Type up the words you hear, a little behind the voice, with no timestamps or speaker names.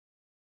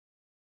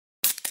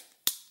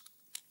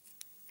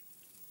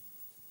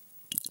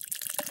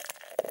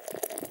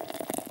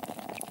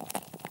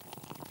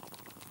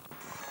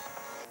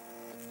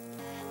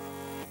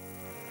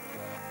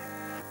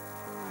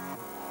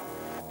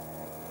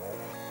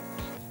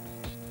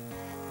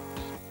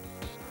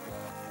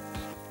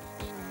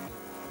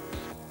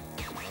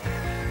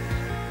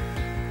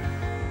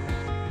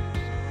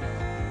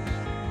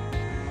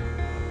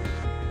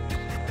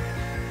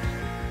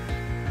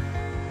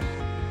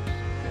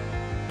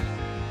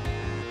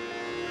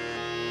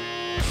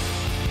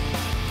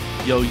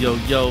Yo, yo,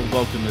 yo,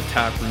 welcome to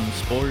Taproom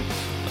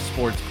Sports, a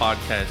sports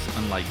podcast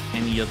unlike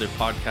any other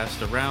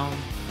podcast around.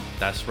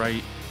 That's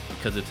right,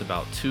 because it's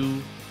about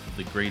two of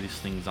the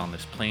greatest things on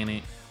this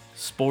planet,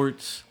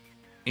 sports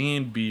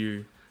and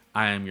beer.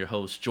 I am your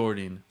host,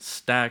 Jordan,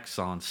 stacks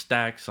on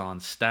stacks on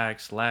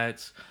stacks,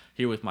 lads,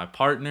 here with my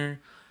partner,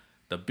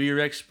 the beer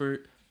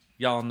expert.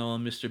 Y'all know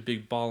him, Mr.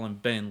 Big Ball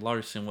and Ben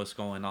Larson. What's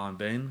going on,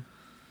 Ben?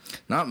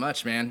 Not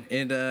much, man.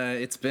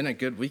 It's been a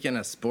good weekend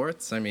of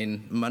sports. I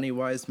mean, money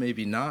wise,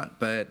 maybe not,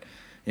 but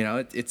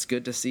it's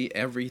good to see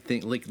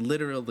everything, like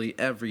literally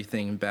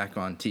everything, back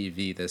on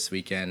TV this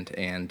weekend,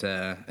 and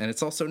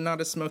it's also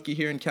not as smoky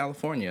here in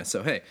California.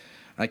 So hey,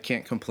 I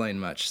can't complain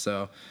much.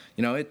 So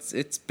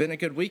it's been a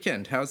good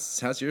weekend.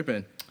 How's your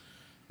been?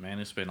 Man,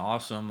 it's been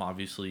awesome.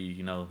 Obviously,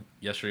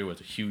 yesterday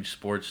was a huge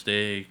sports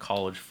day,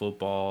 college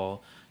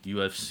football,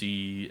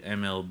 UFC,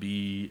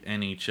 MLB,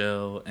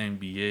 NHL,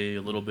 NBA, a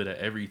little bit of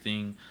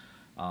everything.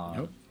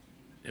 Yep.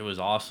 It was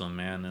awesome,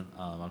 man.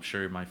 I'm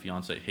sure my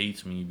fiance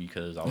hates me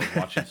because I was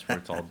watching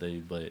sports all day,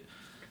 but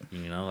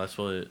that's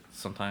what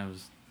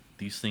sometimes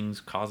these things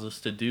cause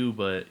us to do.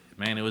 But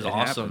man, it was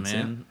awesome, happens,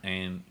 man. Yeah.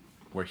 And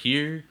we're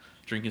here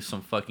drinking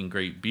some fucking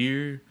great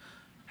beer,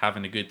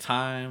 having a good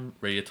time,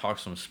 ready to talk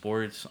some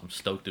sports. I'm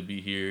stoked to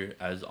be here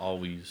as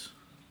always.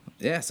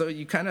 Yeah, so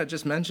you kind of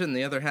just mentioned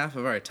the other half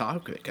of our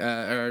topic.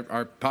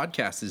 Our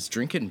podcast is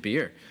drinking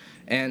beer,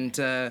 and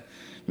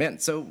man,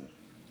 so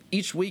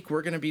each week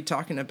we're going to be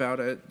talking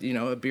about a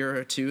beer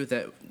or two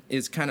that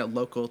is kind of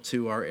local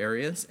to our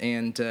areas,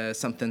 and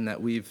something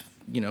that we've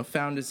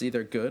found is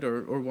either good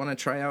or want to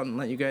try out and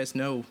let you guys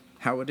know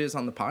how it is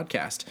on the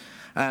podcast.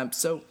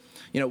 So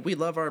we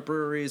love our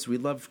breweries. We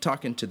love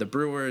talking to the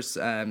brewers.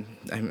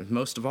 And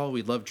most of all,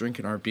 we love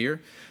drinking our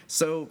beer.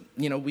 So,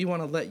 we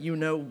want to let you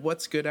know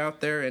what's good out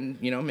there.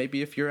 And,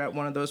 maybe if you're at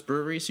one of those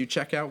breweries, you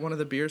check out one of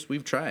the beers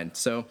we've tried.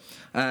 So,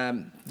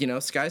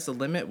 sky's the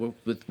limit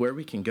with where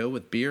we can go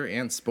with beer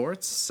and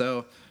sports.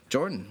 So,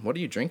 Jordan, what are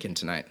you drinking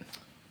tonight?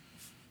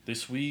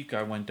 This week,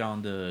 I went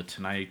down to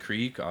Tenaya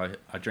Creek. I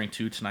drank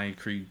 2 Tenaya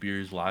Creek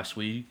beers last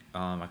week.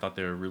 I thought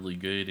they were really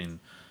good, and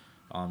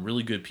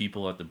really good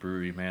people at the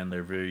brewery, man.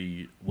 They're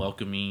very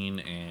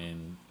welcoming,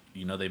 and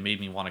they made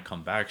me want to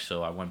come back,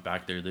 so I went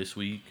back there this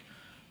week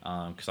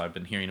because I've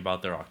been hearing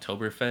about their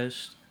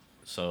Oktoberfest.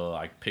 So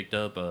I picked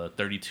up a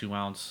 32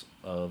 ounce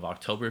of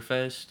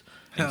Oktoberfest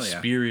in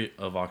spirit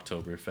of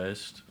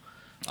Oktoberfest.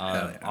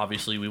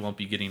 Obviously, we won't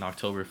be getting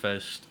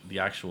Oktoberfest, the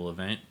actual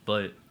event,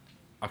 but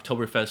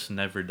Oktoberfest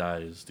never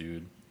dies,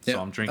 dude. So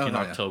I'm drinking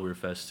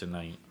Oktoberfest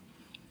tonight.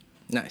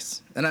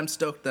 Nice. And I'm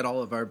stoked that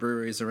all of our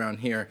breweries around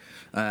here,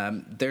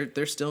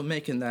 they're still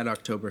making that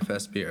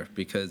Oktoberfest beer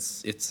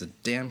because it's a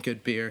damn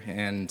good beer,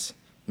 and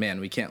man,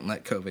 we can't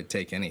let COVID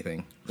take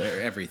anything, or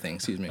everything,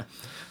 excuse me.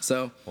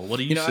 So, well, what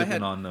are you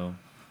sipping on though?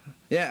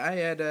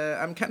 Yeah,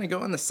 I'm kind of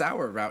going the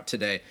sour route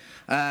today.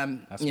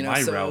 That's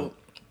my route.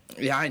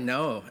 Yeah, I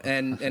know.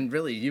 And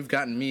really, you've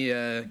gotten me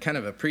kind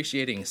of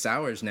appreciating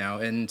sours now,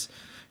 and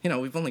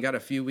we've only got a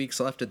few weeks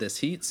left of this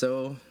heat,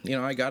 so,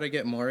 I got to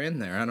get more in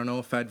there. I don't know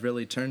if I'd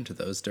really turn to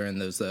those during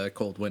those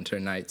cold winter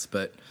nights,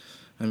 but,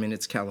 I mean,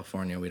 it's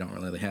California. We don't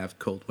really have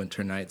cold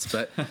winter nights.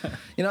 But,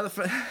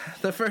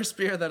 the first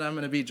beer that I'm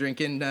going to be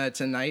drinking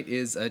tonight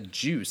is a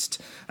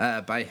Juiced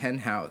by Hen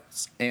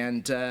House.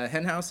 And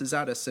Hen House is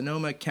out of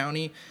Sonoma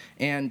County,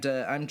 and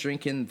I'm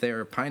drinking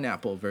their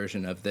pineapple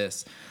version of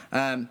this.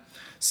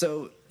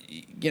 So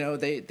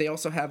they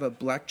also have a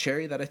black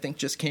cherry that I think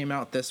just came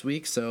out this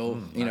week.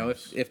 So,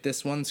 nice. if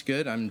this one's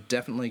good, I'm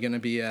definitely going to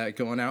be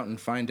going out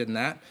and finding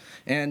that.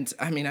 And,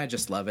 I mean, I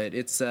just love it.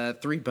 It's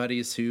 3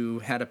 buddies who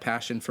had a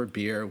passion for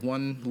beer.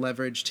 One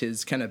leveraged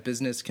his kind of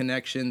business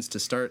connections to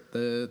start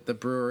the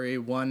brewery.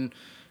 One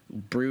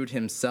brewed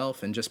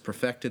himself and just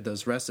perfected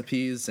those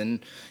recipes.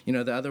 And,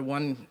 the other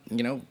one,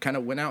 kind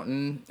of went out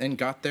and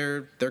got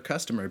their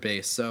customer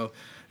base. So,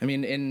 I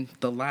mean, in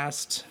the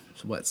last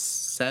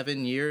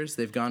 7 years,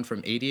 they've gone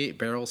from 88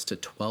 barrels to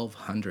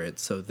 1,200,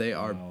 so they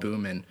are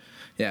booming.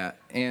 Yeah,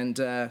 and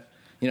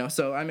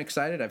so I'm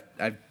excited.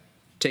 I've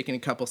taken a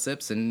couple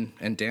sips, and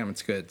damn,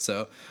 it's good.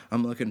 So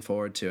I'm looking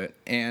forward to it.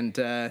 And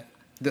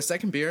the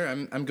second beer,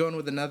 I'm going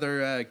with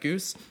another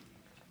Goose,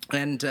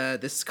 and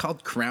this is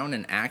called Crown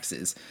and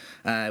Axes,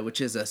 which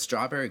is a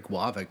strawberry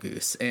guava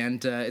Goose,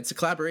 and it's a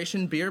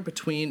collaboration beer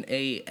between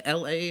a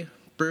L.A.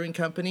 brewing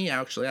company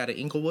actually out of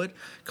Inglewood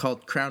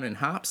called Crown and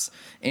Hops,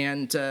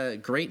 and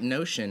Great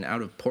Notion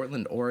out of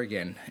Portland,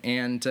 Oregon.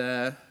 And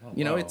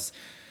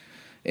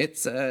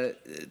it's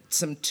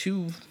some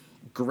 2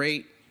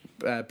 great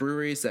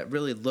breweries that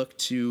really look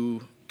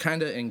to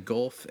kind of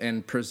engulf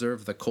and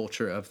preserve the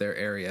culture of their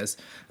areas.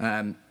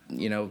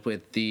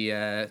 With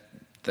the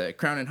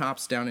Crown and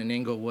Hops down in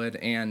Inglewood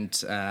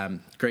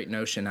and Great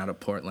Notion out of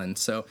Portland.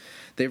 So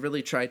they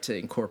really try to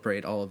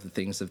incorporate all of the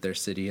things of their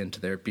city into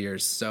their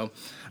beers. So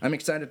I'm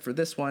excited for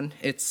this one.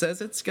 It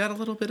says it's got a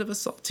little bit of a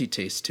salty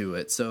taste to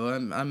it. So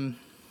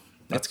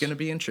that's going to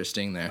be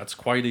interesting there. That's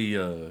quite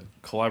a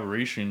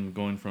collaboration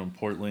going from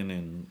Portland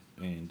and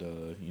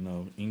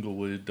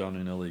Inglewood down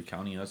in LA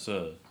County.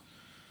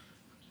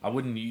 I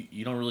wouldn't.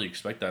 You don't really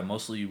expect that.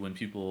 Mostly when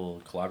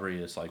people collaborate,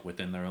 it's like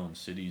within their own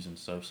cities and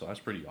stuff. So that's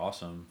pretty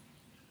awesome.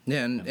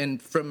 Yeah, and, And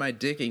and from my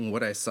digging,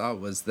 what I saw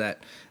was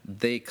that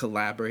they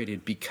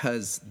collaborated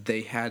because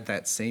they had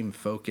that same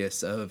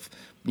focus of,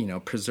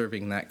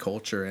 preserving that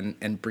culture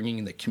and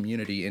bringing the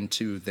community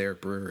into their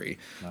brewery.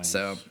 nice.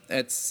 So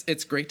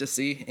it's great to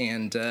see,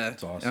 and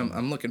That's awesome.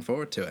 I'm looking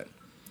forward to it.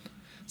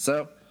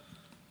 So,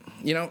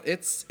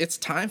 it's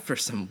time for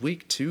some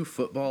week 2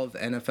 football of the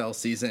NFL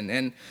season,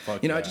 and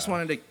Fuck I just yeah.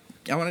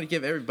 wanted to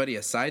give everybody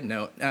a side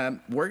note.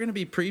 We're going to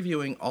be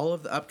previewing all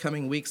of the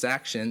upcoming week's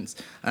actions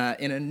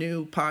in a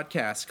new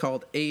podcast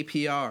called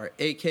APR,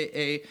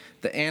 aka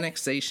the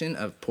Annexation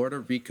of Puerto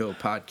Rico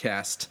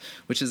podcast,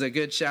 which is a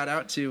good shout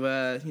out to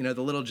the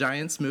Little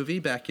Giants movie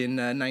back in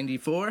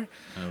 '94.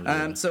 Oh,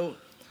 yeah. So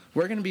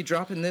we're going to be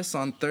dropping this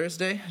on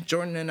Thursday.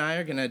 Jordan and I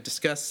are going to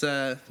discuss,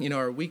 our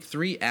Week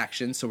 3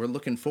 action, so we're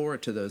looking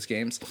forward to those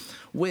games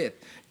with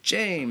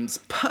James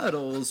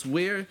Puddles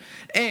Weir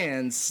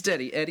and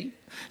Steady Eddie.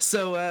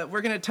 So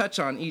we're going to touch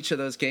on each of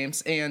those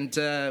games, and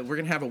we're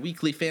going to have a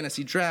weekly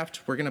fantasy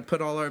draft. We're going to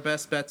put all our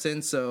best bets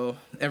in, so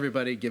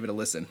everybody give it a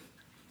listen.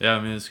 Yeah, I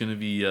mean it's gonna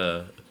be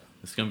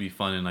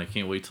fun, and I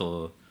can't wait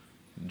till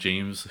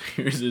James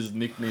hears his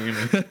nickname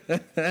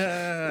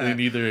and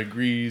either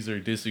agrees or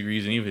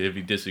disagrees. And even if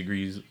he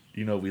disagrees,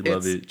 we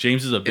love it.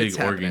 James is a big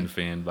Oregon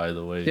fan, by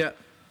the way. Yeah,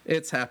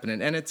 it's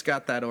happening, and it's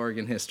got that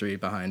Oregon history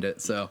behind it.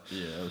 So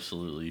Yeah,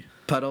 absolutely.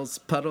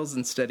 Puddles,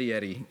 and Steady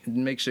Eddie.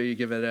 Make sure you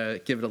give it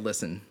a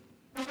listen.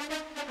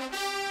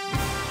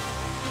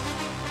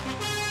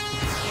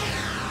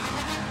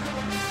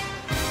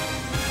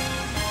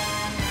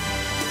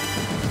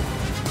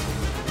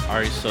 All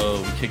right,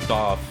 so we kicked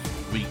off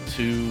week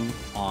 2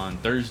 on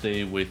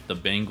Thursday with the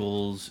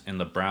Bengals and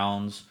the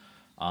Browns.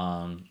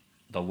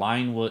 The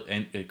line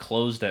it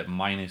closed at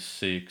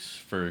 -6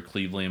 for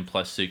Cleveland,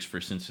 +6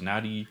 for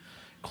Cincinnati.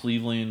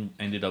 Cleveland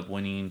ended up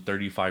winning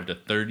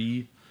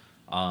 35-30.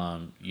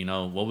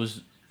 What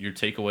was your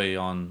takeaway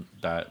on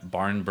that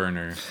barn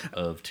burner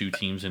of 2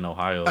 teams in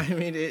Ohio? I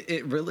mean,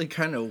 it really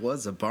kind of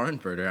was a barn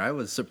burner. I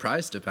was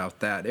surprised about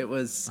that. It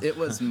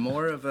was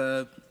more of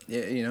a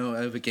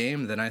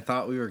game than I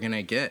thought we were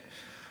gonna get.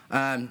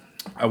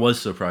 I was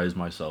surprised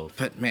myself.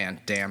 But man,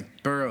 damn,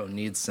 Burrow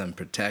needs some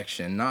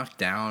protection. Knocked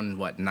down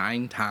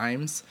 9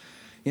 times,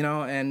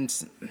 and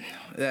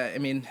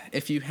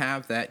if you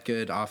have that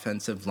good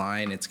offensive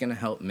line, it's gonna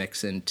help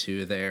mix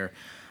into there.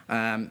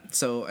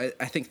 So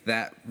I think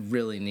that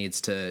really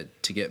needs to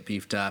get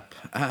beefed up.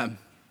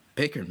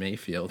 Baker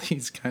Mayfield,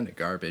 he's kind of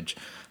garbage.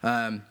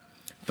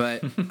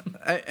 But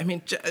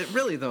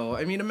really though,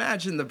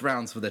 imagine the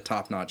Browns with a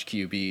top-notch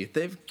QB.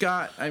 They've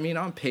got,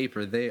 on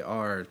paper they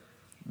are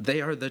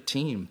the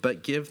team,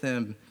 but give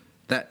them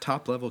that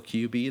top-level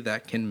QB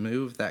that can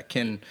move, that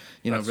can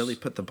really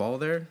put the ball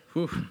there.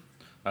 Whew.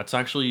 That's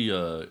actually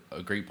a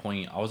great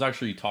point. I was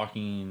actually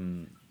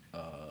talking.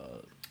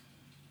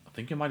 I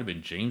think it might have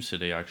been James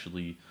today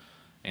actually,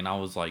 and I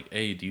was like,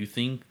 "Hey, do you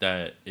think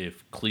that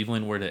if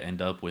Cleveland were to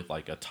end up with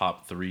like a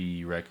top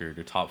 3 record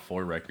or top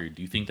 4 record,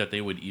 do you think that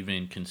they would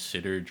even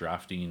consider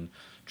drafting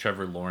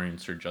Trevor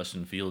Lawrence or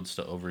Justin Fields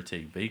to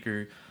overtake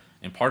Baker?"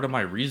 And part of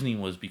my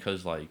reasoning was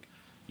because and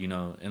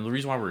the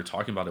reason why we were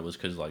talking about it was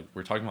because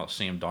we're talking about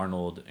Sam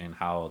Darnold and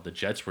how the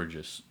Jets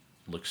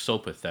look so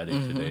pathetic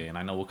today. And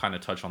I know we'll kind of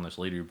touch on this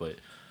later, but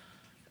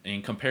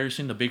in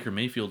comparison to Baker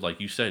Mayfield, like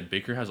you said,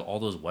 Baker has all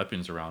those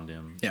weapons around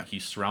him. Yeah.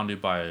 He's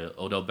surrounded by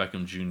Odell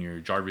Beckham Jr.,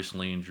 Jarvis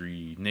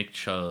Landry, Nick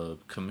Chubb,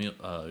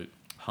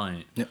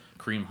 Hunt, Yep.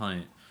 Kareem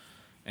Hunt.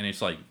 And it's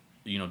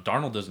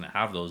Darnold doesn't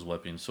have those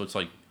weapons. So it's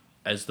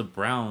as the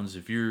Browns,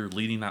 if you're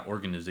leading that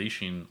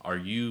organization, are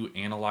you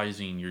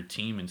analyzing your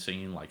team and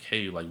saying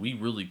hey, we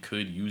really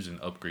could use an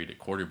upgraded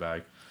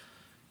quarterback?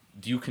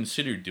 Do you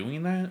consider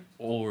doing that,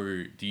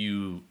 or do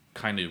you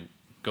kind of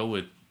go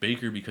with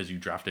Baker because you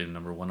drafted him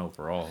number 1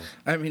 overall?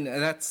 I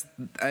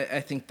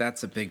think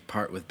that's a big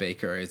part with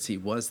Baker is he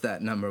was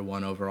that number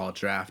 1 overall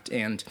draft,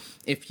 and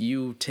if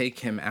you take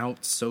him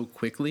out so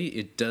quickly,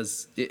 it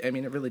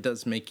really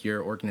does make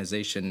your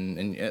organization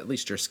and at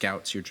least your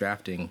scouts, your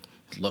drafting,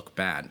 look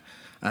bad.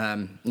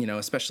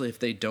 Especially if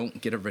they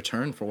don't get a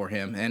return for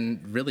him,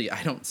 and really,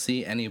 I don't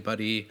see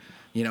anybody,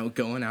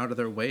 going out of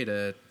their way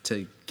to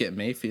get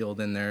Mayfield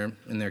in their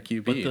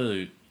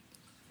QB.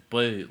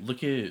 But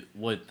look at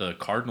what the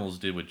Cardinals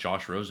did with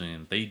Josh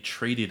Rosen. They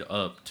traded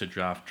up to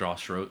draft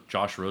Josh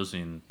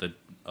Rosen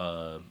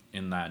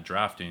in that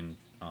draft in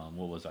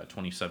what was that,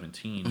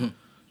 2017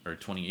 or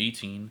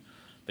 2018.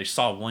 They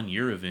saw 1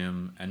 year of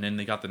him, and then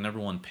they got the number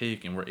 1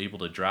 pick and were able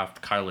to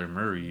draft Kyler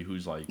Murray,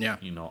 who's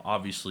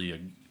obviously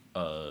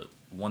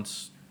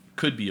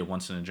could be a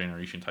once in a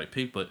generation type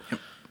pick, but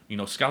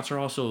scouts are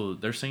also,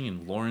 they're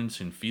saying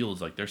Lawrence and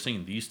Fields, they're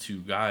saying these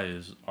 2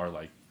 guys are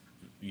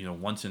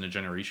once in a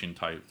generation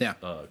type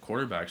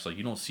quarterbacks.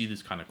 You don't see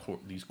this kind of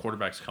these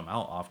quarterbacks come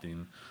out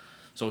often.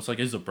 So it's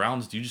as the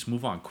Browns, do you just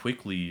move on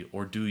quickly,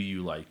 or do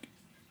you like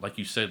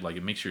you said,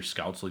 it makes your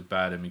scouts look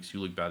bad, it makes you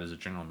look bad as a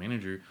general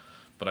manager.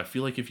 But I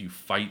feel if you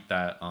fight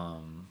that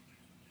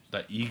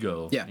that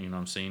ego. Yeah. You know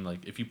what I'm saying?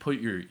 Like if you put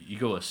your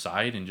ego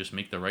aside and just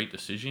make the right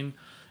decision,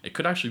 it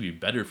could actually be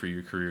better for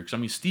your career. Because I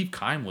mean, Steve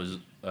Keim was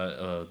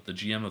the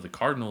GM of the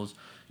Cardinals.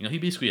 You know, he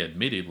basically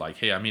admitted like,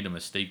 "Hey, I made a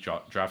mistake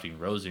drafting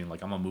Rosen.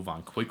 Like, I'm gonna move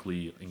on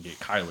quickly and get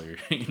Kyler."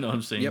 You know what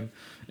I'm saying? Yep.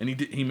 And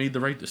he made the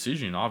right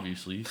decision,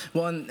 obviously.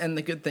 Well, and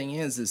the good thing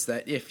is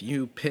that if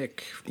you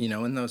pick,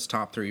 in those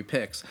top 3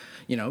 picks,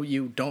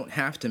 you don't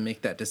have to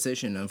make that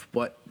decision of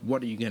what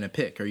are you going to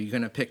pick? Are you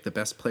going to pick the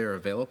best player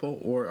available,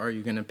 or are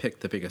you going to pick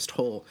the biggest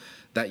hole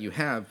that you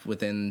have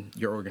within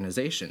your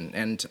organization?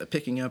 And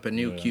picking up a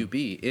new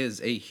QB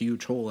is a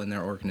huge hole in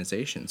their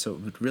organization, so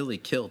it would really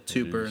kill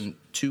two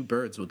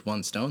birds with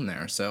one stone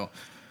there. So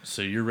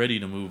you're ready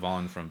to move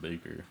on from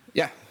Baker?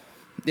 yeah.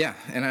 Yeah,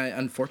 and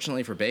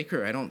unfortunately for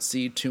Baker, I don't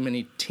see too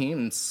many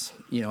teams,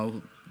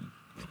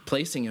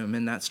 placing him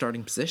in that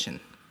starting position.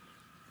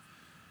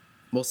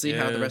 We'll see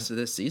how the rest of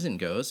this season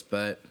goes,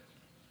 but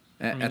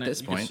at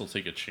this point, you can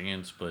still take a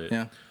chance. But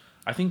yeah,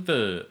 I think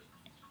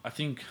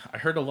I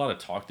heard a lot of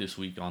talk this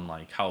week on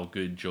like how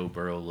good Joe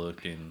Burrow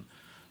looked and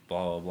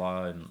blah blah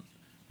blah, and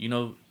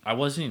I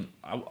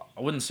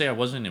wouldn't say I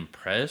wasn't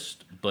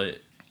impressed, but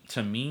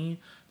to me,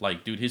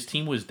 like, dude, his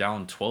team was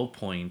down 12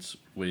 points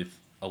with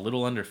a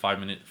little under 4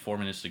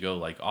 minutes to go.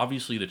 Like,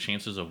 obviously the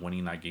chances of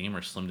winning that game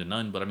are slim to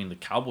none, but I mean the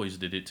Cowboys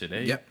did it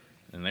today. Yep.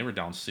 And they were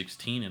down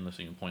 16 in the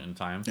same point in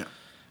time. Yeah.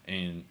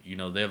 And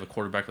they have a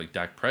quarterback like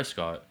Dak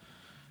Prescott.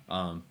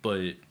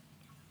 But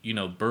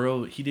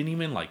Burrow, he didn't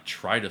even like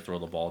try to throw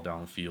the ball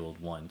downfield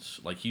once.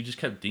 Like, he just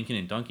kept dinking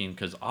and dunking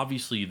because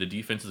obviously the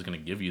defense is going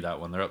to give you that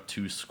when they're up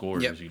 2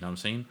 scores. Yep. You know what I'm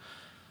saying?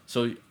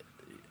 So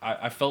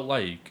I felt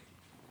like,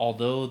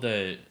 although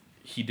that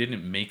he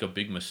didn't make a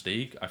big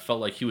mistake, I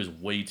felt like he was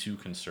way too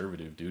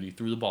conservative, dude. He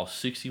threw the ball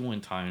 61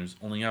 times,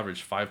 only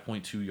averaged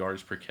 5.2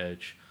 yards per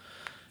catch.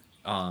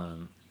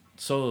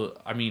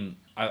 So, I mean,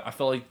 I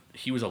felt like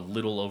he was a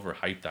little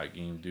overhyped that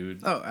game,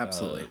 dude. Oh,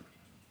 absolutely.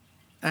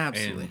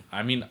 Absolutely. And,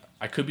 I mean,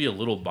 I could be a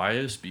little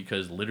biased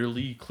because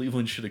literally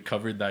Cleveland should have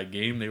covered that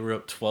game. They were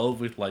up 12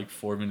 with like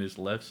 4 minutes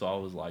left, so I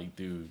was like,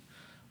 dude,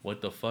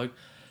 what the fuck?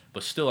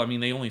 But still, I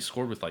mean, they only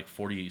scored with like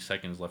 48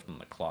 seconds left on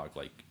the clock.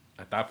 Like,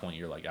 at that point,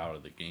 you're like out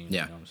of the game.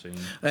 Yeah. You know what I'm saying?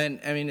 And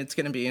I mean, it's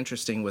going to be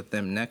interesting with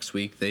them next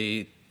week.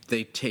 They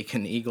take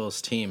an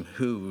Eagles team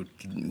who,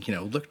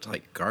 looked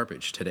like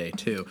garbage today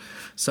too.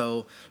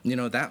 So,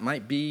 that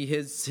might be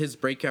his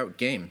breakout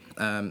game.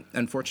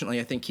 Unfortunately,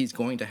 I think he's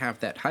going to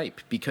have that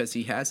hype because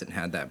he hasn't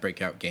had that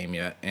breakout game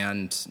yet.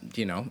 And,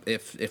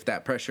 if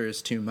that pressure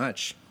is too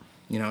much,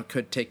 it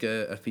could take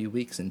a few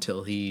weeks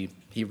until he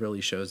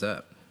really shows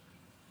up.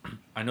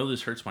 I know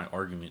this hurts my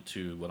argument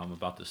too, what I'm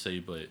about to say,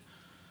 but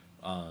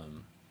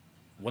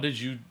what did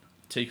you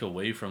take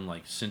away from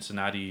like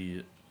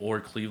Cincinnati or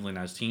Cleveland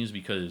as teams?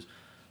 Because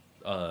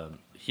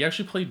he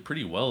actually played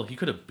pretty well. He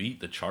could have beat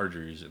the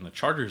Chargers, and the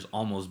Chargers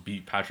almost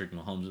beat Patrick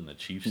Mahomes and the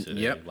Chiefs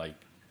today. Yep. Like,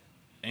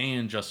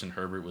 and Justin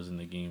Herbert was in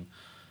the game.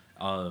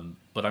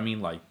 But I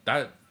mean, like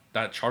that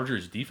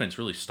Chargers defense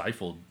really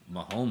stifled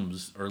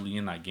Mahomes early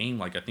in that game.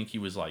 Like, I think he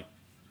was like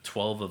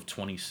 12 of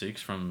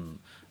 26 from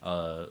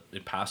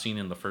passing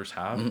in the first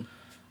half. Mm-hmm.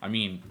 I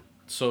mean,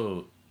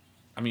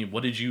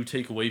 what did you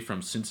take away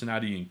from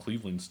Cincinnati and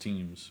Cleveland's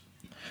teams?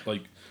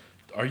 Like,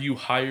 are you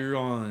higher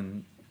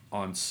on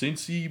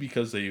Cincy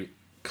because they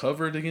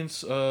covered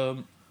against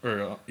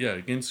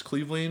against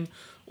Cleveland,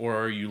 or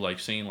are you like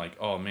saying like,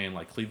 oh man,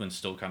 like Cleveland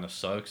still kind of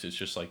sucks? It's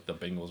just like the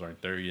Bengals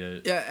aren't there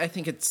yet. Yeah, I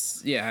think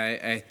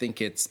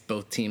it's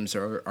both teams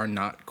are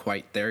not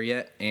quite there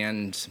yet,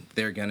 and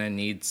they're gonna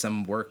need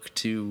some work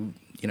to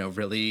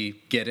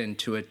really get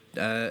into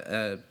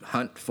a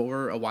hunt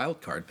for a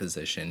wild card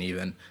position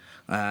even.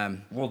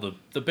 Well,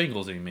 the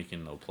Bengals ain't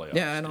making no playoffs.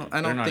 Yeah,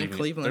 I don't think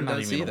Cleveland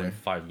does either. Win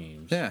 5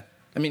 games. Yeah,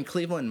 I mean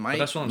Cleveland might. But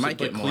that's what I'm saying.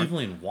 Get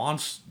more.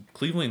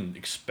 Cleveland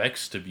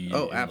expects to be in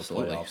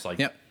absolutely. the playoffs. Like,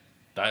 yep.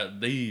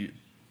 That they,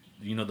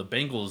 the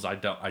Bengals,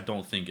 I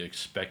don't think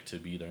expect to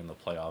be there in the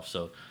playoffs.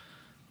 So,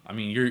 I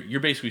mean,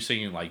 you're basically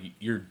saying like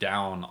you're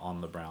down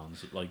on the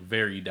Browns, like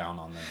very down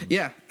on them.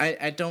 Yeah,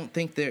 I don't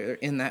think they're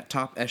in that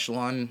top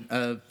echelon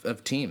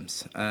of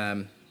teams.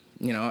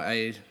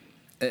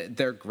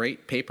 They're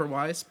great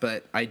paper-wise,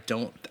 but I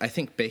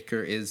think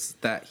Baker is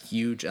that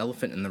huge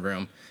elephant in the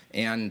room,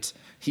 and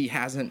he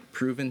hasn't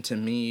proven to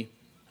me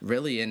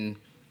really in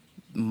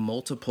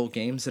multiple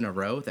games in a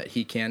row that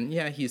he can.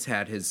 Yeah, he's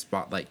had his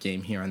spotlight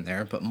game here and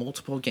there, but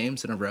multiple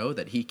games in a row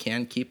that he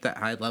can keep that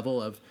high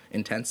level of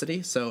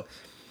intensity. So,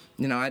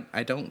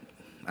 I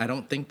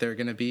don't think they're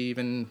going to be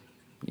even,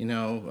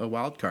 a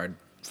wild card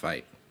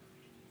fight.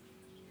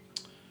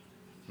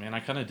 Man, I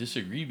kind of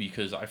disagree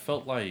because I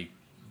felt like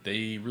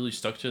they really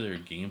stuck to their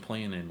game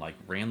plan and like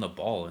ran the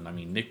ball. And I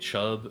mean, Nick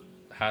Chubb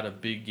had a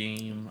big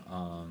game.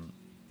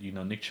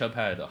 Nick Chubb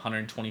had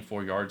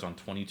 124 yards on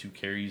 22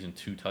 carries and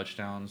 2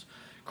 touchdowns.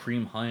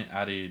 Kareem Hunt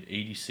added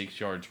 86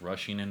 yards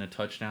rushing and a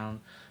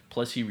touchdown.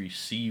 Plus, he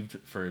received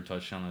for a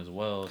touchdown as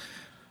well.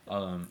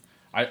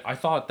 I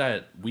thought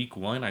that week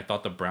 1, I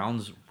thought the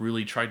Browns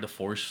really tried to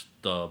force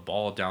the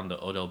ball down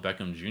to Odell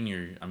Beckham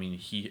Jr. I mean,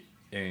 he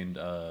and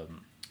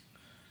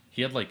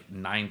he had like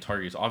 9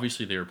 targets.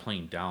 Obviously, they were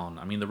playing down.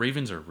 I mean, the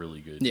Ravens are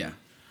really good. Yeah.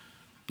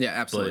 Yeah,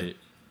 absolutely.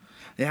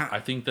 But Yeah. I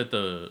think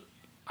that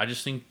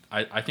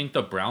I think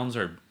the Browns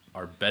are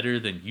better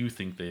than you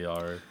think they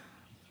are,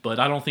 but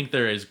I don't think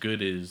they're as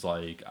good as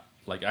I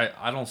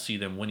don't see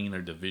them winning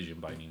their division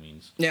by any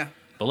means. Yeah.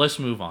 But let's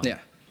move on. Yeah.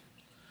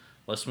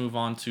 Let's move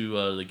on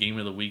to the game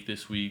of the week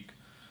this week.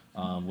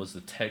 Was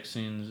the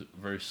Texans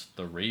versus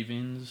the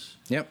Ravens.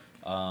 Yep.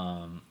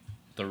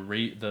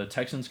 The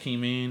Texans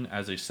came in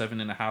as a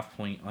 7.5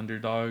 point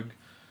underdog,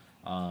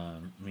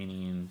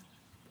 meaning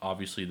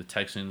obviously the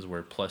Texans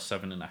were plus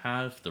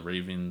 7.5. The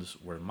Ravens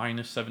were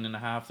minus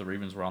 7.5. The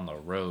Ravens were on the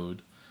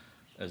road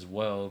as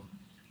well,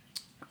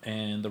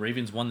 and the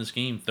Ravens won this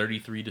game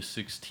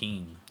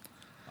 33-16.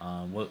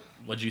 What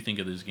do you think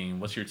of this game?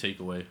 What's your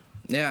takeaway?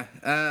 Yeah,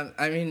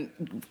 I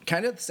mean,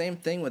 kind of the same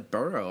thing with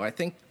Burrow. I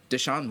think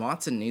Deshaun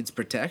Watson needs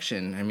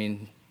protection. I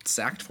mean,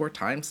 sacked 4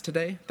 times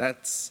today.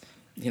 That's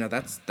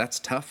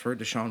tough for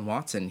Deshaun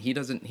Watson.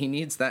 He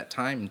needs that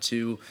time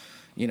to,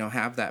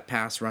 have that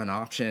pass run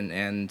option,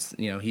 and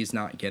he's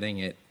not getting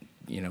it.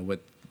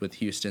 With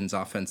Houston's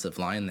offensive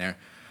line there.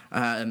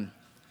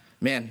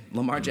 Man,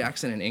 Lamar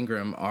Jackson and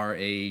Ingram are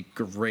a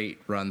great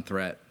run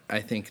threat. I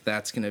think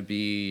that's going to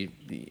be,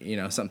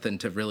 something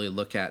to really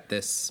look at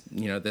this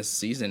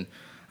season,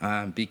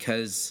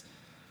 because,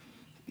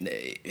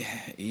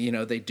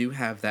 they do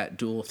have that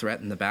dual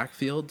threat in the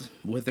backfield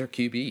with their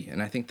QB,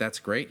 and I think that's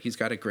great. He's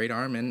got a great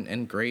arm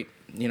and great,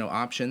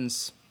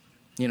 options,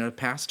 to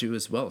pass to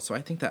as well. So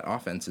I think that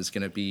offense is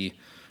going to be,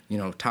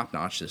 top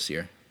notch this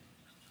year.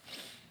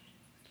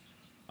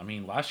 I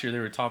mean, last year they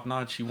were top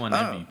notch. He won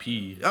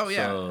MVP. Oh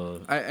yeah,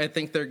 so. I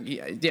think they're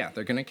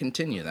going to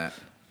continue that.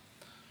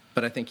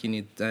 But I think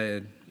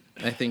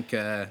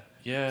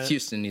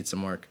Houston needs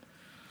some work.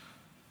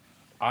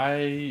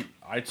 I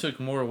took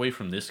more away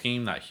from this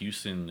game that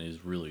Houston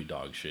is really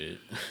dog shit.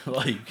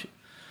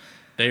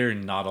 They're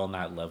not on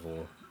that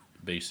level,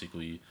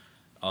 basically.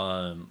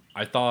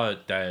 I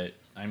thought that,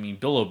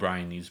 Bill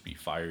O'Brien needs to be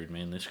fired,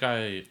 man. This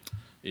guy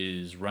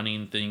is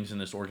running things in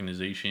this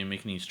organization,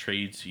 making these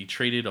trades. He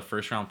traded a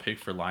first-round pick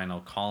for Lionel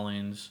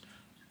Collins.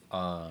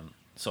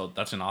 So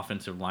that's an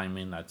offensive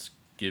lineman that's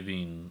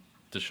giving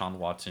Deshaun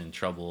Watson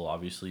trouble,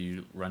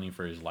 obviously running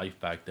for his life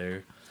back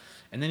there.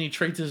 And then he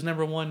trades his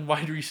number 1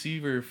 wide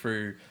receiver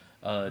for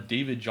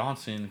David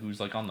Johnson,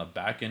 who's on the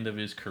back end of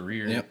his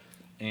career. Yep.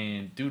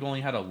 And dude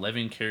only had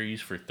 11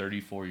 carries for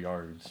 34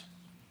 yards.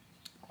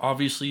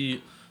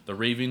 Obviously, the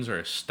Ravens are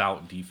a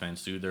stout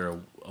defense, dude. They're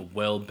a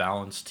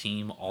well-balanced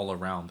team all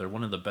around. They're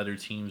one of the better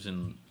teams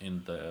in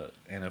the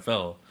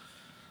NFL.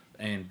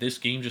 And this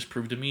game just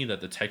proved to me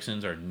that the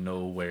Texans are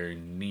nowhere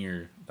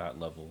near that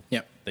level.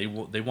 Yep. They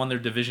won their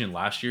division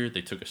last year.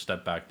 They took a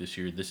step back this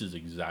year. This is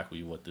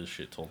exactly what this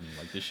shit told me.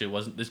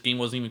 This game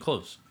wasn't even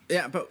close.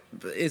 Yeah, but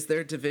is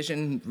their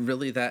division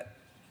really that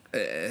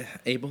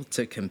able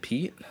to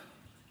compete?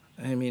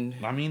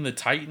 The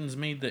Titans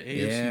made the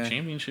AFC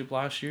Championship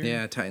last year.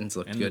 Yeah, Titans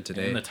looked good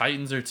today. And the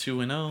Titans are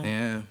 2-0.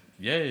 Yeah.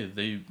 Yeah,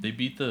 they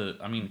beat the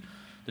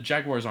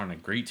Jaguars aren't a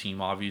great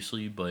team,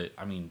 obviously, but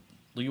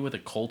look at what the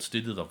Colts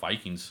did to the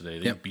Vikings today.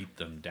 They beat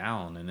them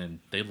down, and then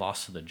they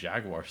lost to the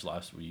Jaguars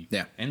last week.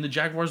 Yeah. And the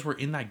Jaguars were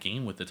in that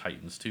game with the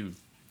Titans too.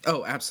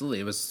 Oh, absolutely.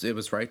 It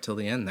was right till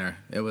the end there.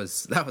 That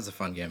was a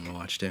fun game to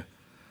watch too.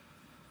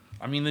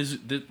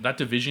 That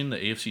division, the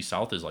AFC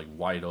South, is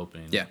wide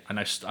open. Yeah. And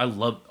I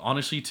love,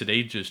 honestly,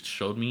 today just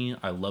showed me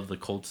I love the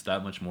Colts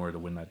that much more to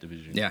win that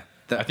division. Yeah.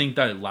 I think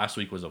that last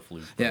week was a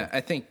fluke. Yeah,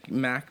 I think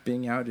Mac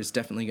being out is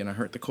definitely going to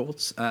hurt the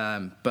Colts.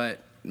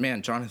 But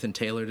man, Jonathan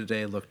Taylor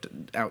today looked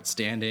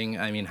outstanding.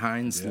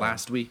 Hines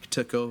last week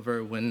took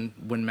over when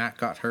Mac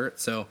got hurt,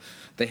 so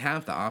they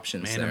have the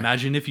options. Man, there.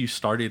 Imagine if you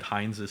started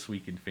Hines this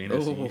week in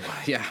fantasy. Oh,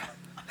 yeah,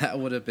 that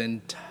would have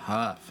been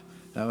tough.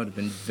 That would have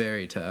been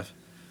very tough.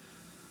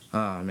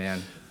 Oh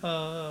man,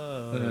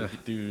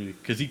 dude,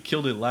 because he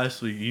killed it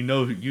last week. You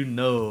know,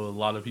 a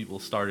lot of people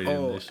started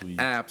him this week.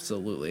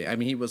 Absolutely.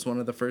 He was one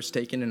of the first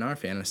taken in our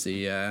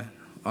fantasy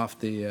off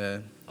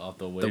the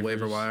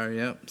waiver wire.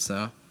 Yep.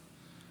 So.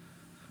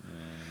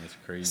 That's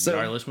crazy. So,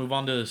 all right, let's move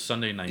on to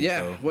Sunday night.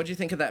 Yeah, what'd you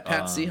think of that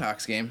Pats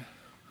Seahawks game?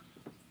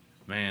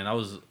 Man, it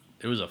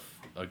was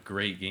a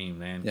great game,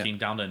 man. Yep. Came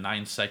down to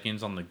 9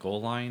 seconds on the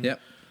goal line.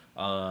 Yep.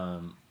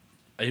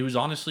 It was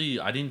honestly,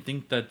 I didn't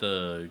think that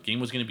the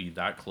game was going to be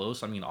that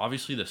close.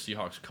 Obviously the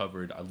Seahawks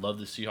covered. I love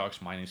the Seahawks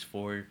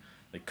 -4.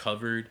 They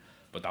covered,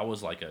 but that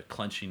was like a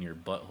clench in your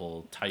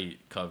butthole tight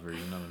cover.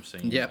 You know what I'm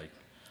saying? Yeah.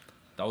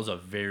 That was a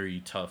very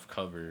tough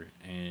cover,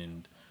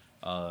 and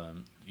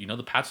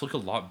the Pats look a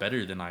lot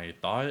better than I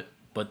thought.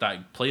 But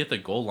that play at the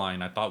goal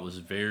line, I thought was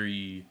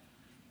very,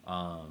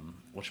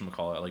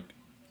 whatchamacallit,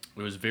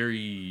 it was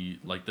very,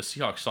 the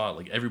Seahawks saw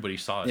it. Everybody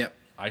saw it. Yep.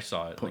 I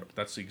saw it.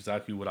 That's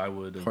exactly what I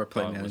would have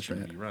play thought was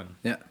going to management. be run.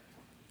 Yeah.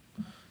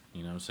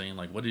 You know what I'm saying?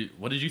 What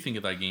did you think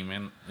of that game,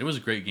 man? It was a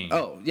great game.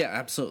 Oh, yeah,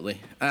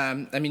 absolutely.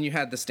 You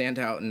had the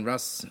standout, and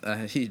Russ,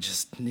 he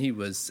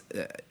was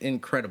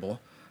incredible.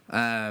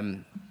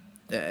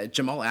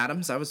 Jamal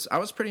Adams, I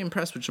was pretty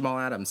impressed with Jamal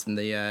Adams in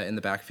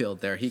the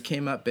backfield there. He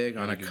came up big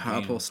on a good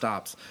couple game.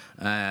 stops.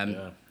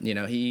 Yeah. You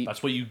know, he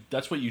That's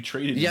what you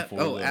traded yeah. him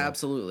for. Oh, though.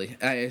 absolutely.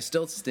 I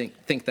still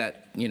think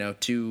that, you know,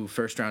 2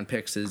 first-round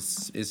picks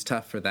is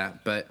tough for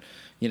that, but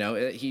you know,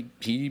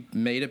 he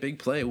made a big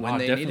play when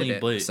they needed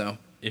it. But So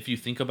if you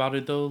think about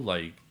it though,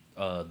 like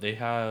they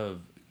have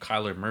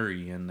Kyler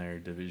Murray in their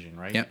division,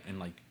 right? Yep. And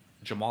like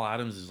Jamal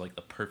Adams is like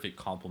the perfect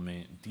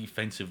complement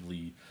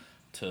defensively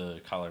to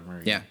Kyler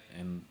Murray. Yeah.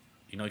 And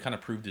you know, he kind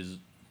of proved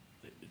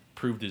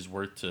his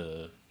worth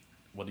to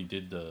what he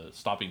did to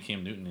stopping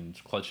Cam Newton in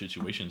clutch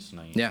situations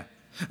tonight. yeah,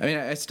 I mean,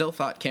 I still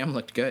thought Cam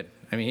looked good.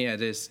 I mean, he had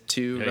his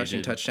 2 he rushing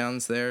did.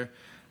 touchdowns there.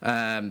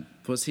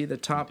 Was he the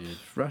top did.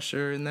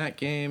 rusher in that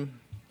game?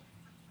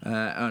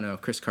 Oh no,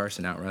 Chris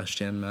Carson outrushed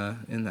him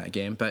in that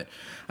game. But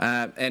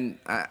and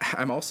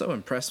I'm also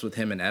impressed with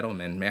him and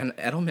Edelman. Man,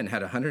 Edelman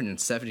had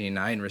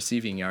 179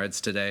 receiving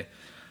yards today.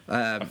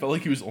 I felt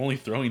like he was only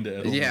throwing to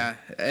Edelman. Yeah,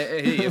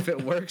 hey, if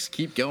it works,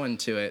 keep going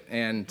to it.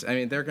 And I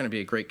mean, they're going to be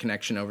a great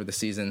connection over the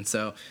season,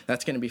 so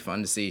that's going to be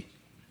fun to see.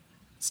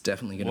 It's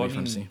definitely going to be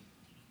fun to see.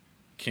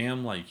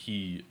 Cam, like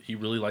he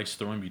really likes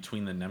throwing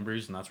between the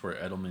numbers, and that's where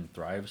Edelman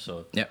thrives.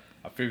 So Yep.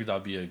 I figured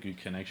that'd be a good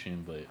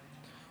connection. But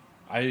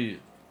I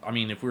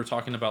mean, if we were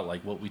talking about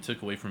like what we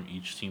took away from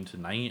each team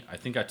tonight, I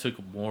think I took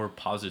more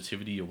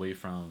positivity away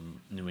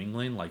from New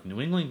England. Like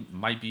New England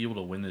might be able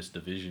to win this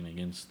division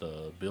against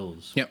the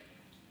Bills. Yep,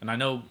 And I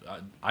know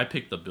I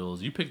picked the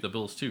Bills. You picked the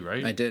Bills too,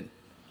 right? I did.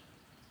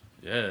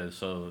 Yeah.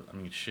 So I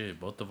mean, shit,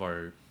 both of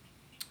our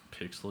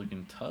picks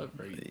looking tough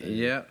right there.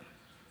 Yeah,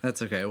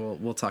 that's okay.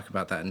 We'll talk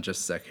about that in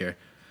just a sec here.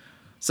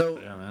 So,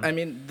 Yeah, man. I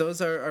mean, those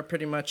are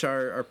pretty much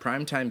our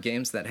primetime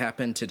games that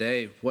happened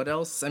today. What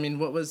else? I mean,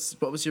 what was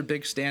your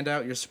big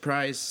standout, your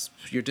surprise,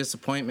 your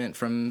disappointment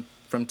from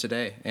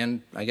today,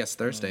 and I guess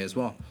Thursday as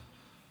well?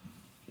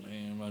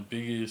 Man, my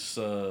biggest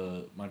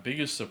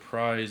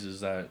surprise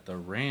is that the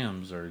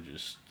Rams are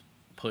just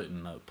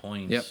putting up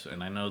points. Yep.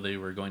 And I know they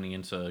were going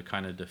against a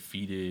kind of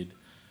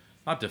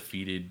not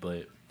defeated,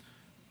 but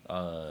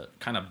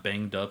kind of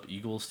banged up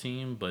Eagles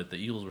team. But the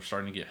Eagles were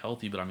starting to get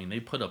healthy. But I mean, they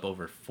put up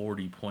over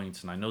 40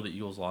 points, and I know the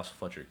Eagles lost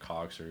Fletcher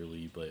Cox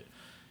early, but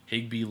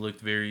Higbee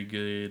looked very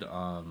good.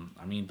 I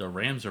mean, the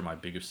Rams are my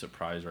biggest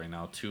surprise right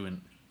now,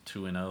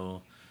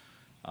 2-0,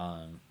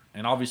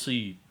 and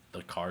obviously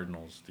the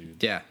Cardinals,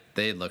 dude. Yeah,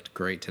 they looked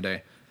great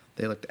today.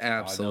 They looked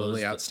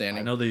absolutely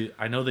outstanding.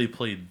 I know they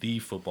played the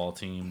football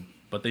team,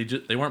 but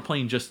they weren't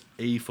playing just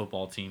a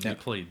football team. Yeah. They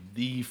played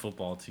the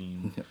football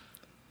team,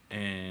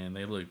 and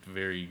they looked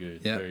very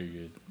good. Yeah. Very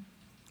good.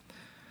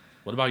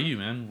 What about you,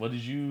 man? What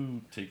did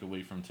you take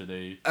away from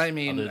today? I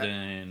mean, other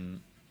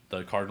than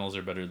the Cardinals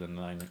are better than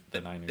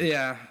the Niners.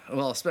 Yeah,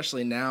 well,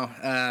 especially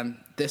now.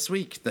 This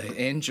week, the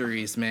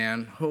injuries,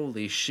 man.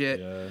 Holy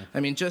shit. Yeah. I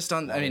mean,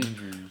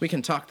 injuries. we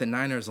can talk the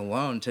Niners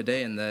alone.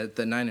 Today in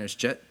the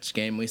Niners-Jets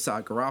game, we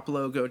saw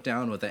Garoppolo go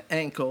down with an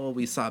ankle.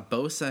 We saw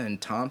Bosa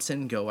and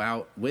Thompson go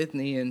out with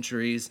knee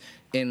injuries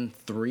in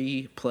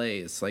 3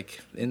 plays,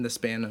 like in the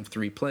span of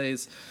 3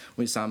 plays.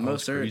 We saw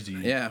Mostert. crazy.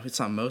 Yeah, we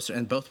saw Mostert,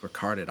 and both were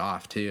carted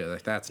off, too.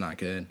 Like, that's not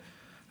good.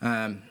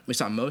 We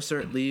saw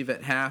Mostert leave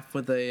at half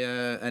with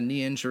a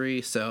knee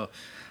injury, so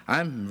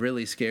I'm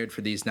really scared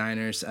for these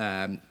Niners.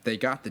 They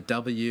got the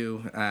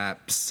W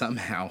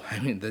somehow. I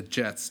mean, the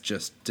Jets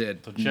just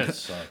did. The Jets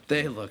suck.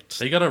 They looked.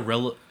 They gotta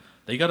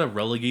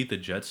relegate the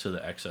Jets to the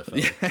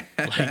XFL.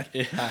 Like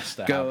it has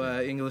to Go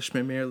happen. English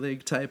Premier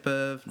League type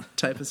of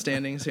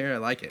standings here. I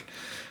like it.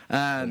 They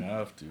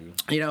have to.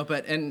 You know,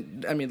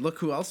 and I mean, look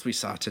who else we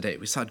saw today.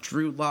 We saw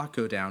Drew Lock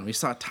go down. We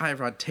saw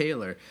Tyrod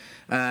Taylor,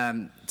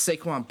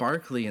 Saquon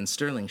Barkley, and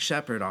Sterling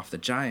Shepard off the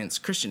Giants.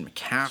 Christian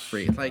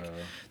McCaffrey, like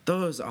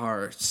those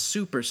are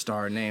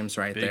superstar names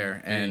right there.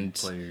 big And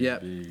players,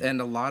 yep, big. and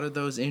a lot of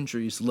those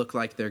injuries look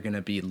like they're going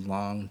to be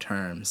long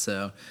term.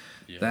 So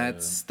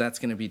that's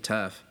going to be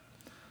tough.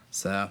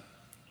 So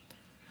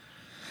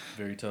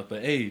Very tough.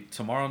 But hey,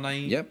 tomorrow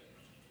night. yep,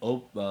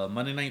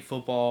 Monday Night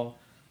Football.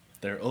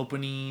 They're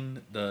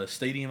opening the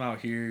stadium out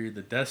here,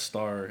 the Death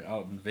Star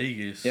out in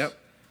Vegas. yep.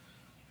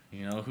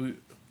 You know who?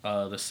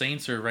 The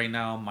Saints are right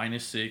now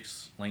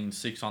 -6, laying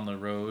 6 on the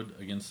road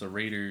against the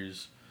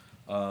Raiders.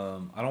 I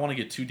don't want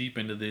to get too deep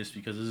into this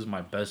because this is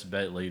my best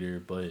bet later.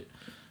 But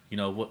you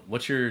know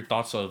what's your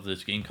thoughts of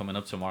this game coming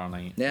up tomorrow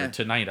night? Yeah. Or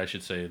tonight, I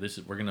should say.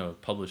 We're gonna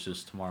publish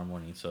this tomorrow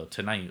morning. So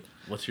tonight,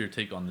 what's your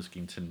take on this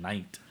game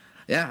tonight?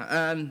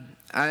 Yeah,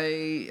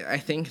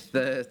 I think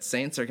the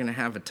Saints are going to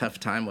have a tough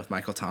time with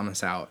Michael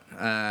Thomas out.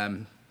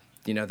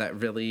 You know, that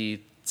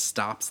really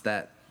stops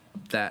that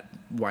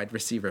wide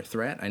receiver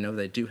threat. I know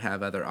they do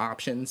have other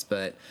options,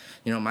 but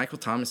you know, Michael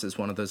Thomas is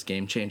one of those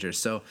game changers.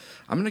 So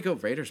I'm going to go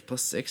Raiders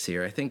 +6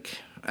 here. I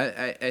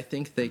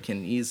think they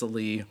can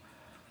easily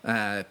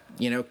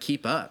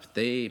keep up.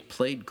 They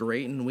played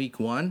great in week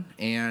 1,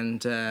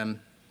 and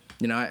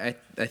I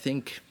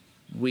think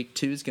week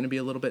 2 is going to be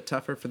a little bit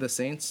tougher for the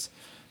Saints.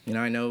 You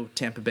know, I know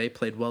Tampa Bay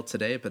played well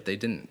today, but they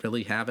didn't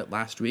really have it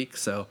last week.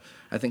 So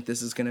I think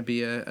this is going to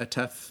be a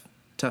tough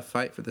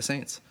fight for the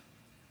Saints.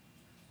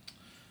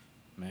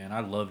 Man,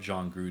 I love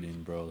John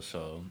Gruden, bro.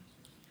 So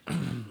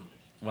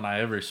when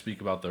I ever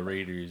speak about the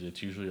Raiders,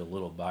 it's usually a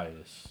little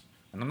biased.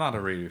 And I'm not a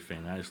Raider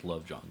fan. I just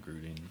love John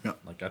Gruden. Yeah.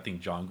 Like I think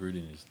John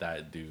Gruden is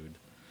that dude.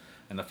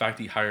 And the fact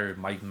he hired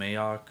Mike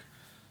Mayock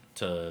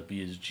to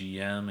be his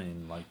GM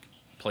and like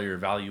player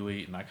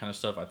evaluate and that kind of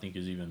stuff, I think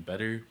is even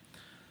better.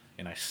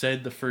 And I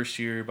said the first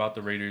year about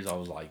the Raiders, I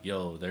was like,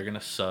 yo, they're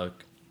gonna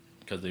suck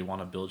because they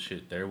want to build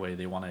shit their way.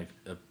 They want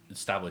to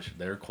establish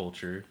their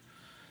culture.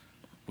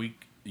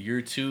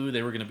 Year 2,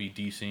 they were gonna be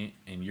decent.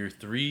 In year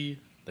 3,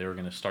 they were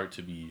gonna start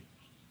to be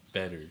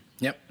better.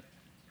 Yep.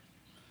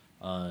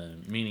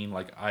 Meaning,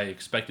 like, I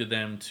expected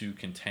them to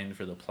contend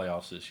for the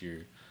playoffs this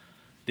year.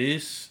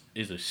 This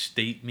is a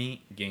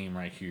statement game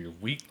right here.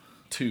 Week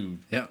 2.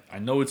 Yeah. I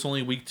know it's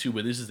only week 2,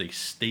 but this is a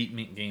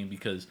statement game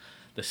because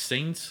the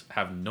Saints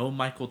have no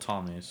Michael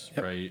Thomas,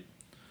 yep. right?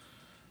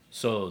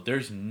 So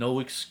there's no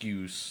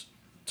excuse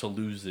to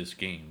lose this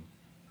game.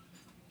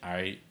 All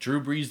right.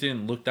 Drew Brees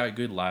didn't look that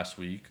good last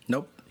week.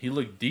 Nope. He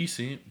looked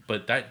decent,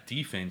 but that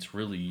defense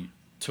really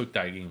took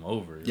that game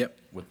over. Yep.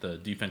 With the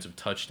defensive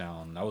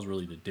touchdown. That was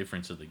really the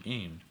difference of the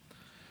game.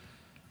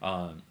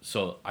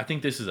 So I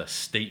think this is a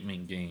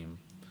statement game.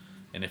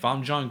 And if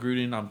I'm John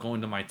Gruden, I'm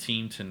going to my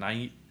team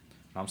tonight.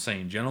 I'm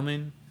saying,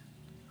 gentlemen,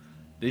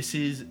 this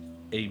is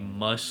a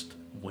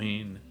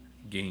must-win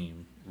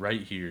game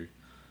right here.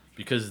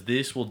 Because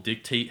this will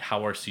dictate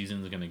how our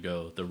season is going to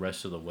go the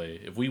rest of the way.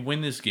 If we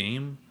win this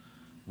game,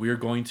 we're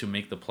going to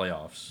make the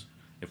playoffs.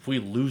 If we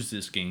lose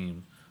this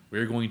game,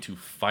 we're going to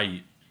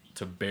fight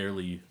to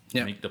barely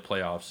make the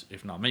playoffs,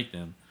 if not make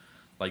them.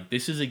 Like,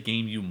 this is a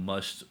game you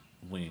must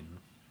win.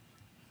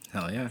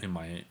 Hell yeah. In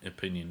my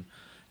opinion.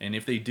 And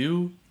if they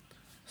do,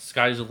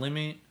 sky's the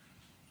limit.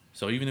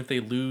 So even if they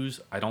lose,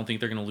 I don't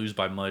think they're going to lose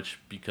by much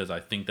because I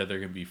think that they're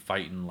going to be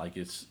fighting like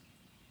it's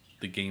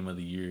the game of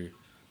the year.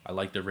 I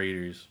like the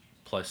Raiders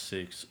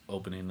 +6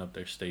 opening up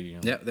their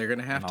stadium. Yeah, they're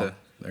gonna have to.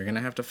 They're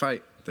gonna have to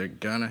fight. They're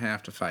gonna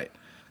have to fight.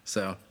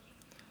 So,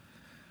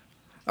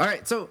 all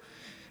right. So,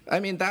 I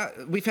mean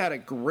that we've had a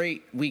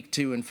great week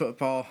 2 in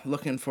football.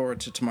 Looking forward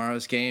to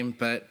tomorrow's game,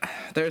 but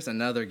there's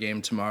another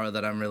game tomorrow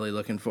that I'm really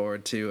looking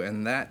forward to,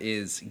 and that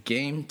is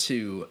Game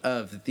 2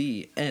 of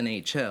the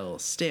NHL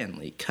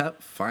Stanley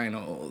Cup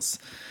Finals.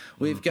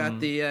 We've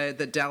got the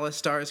Dallas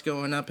Stars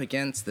going up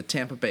against the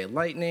Tampa Bay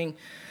Lightning.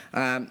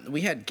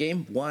 We had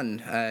Game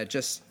 1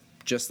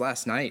 just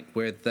last night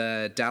with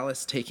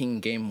Dallas taking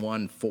Game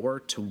 1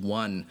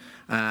 4-1,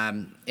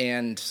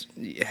 and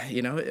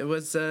you know it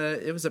was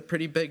a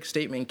pretty big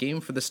statement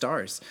game for the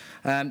Stars.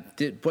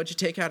 What'd you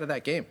take out of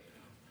that game?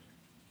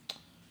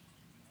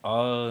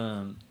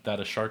 That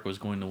a Shark was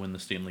going to win the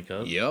Stanley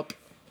Cup. Yep,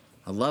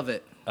 I love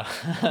it.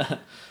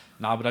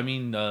 Nah, but I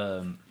mean,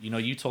 you know,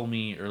 you told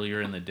me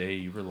earlier in the day,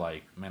 you were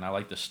like, man, I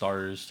like the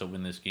Stars to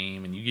win this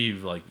game, and you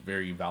gave like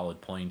very valid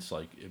points.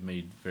 Like it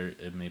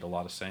made a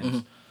lot of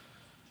sense.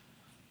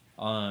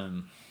 Mm-hmm.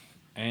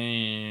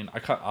 And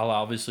I'll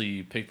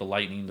obviously pick the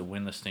Lightning to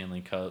win the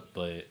Stanley Cup,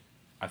 but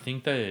I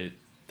think that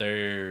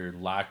their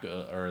lack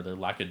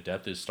of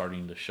depth is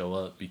starting to show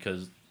up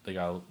because they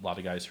got a lot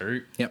of guys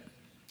hurt. Yep.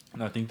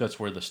 And I think that's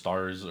where the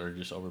Stars are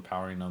just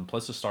overpowering them.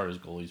 Plus, the Stars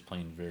goalie's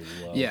playing very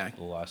well. Yeah.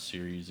 The last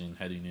series and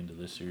heading into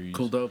this series.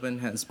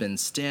 Kuldobin has been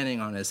standing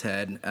on his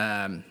head.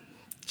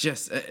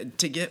 Just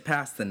to get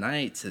past the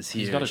Knights is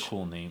huge. He's got a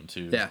cool name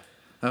too. Yeah.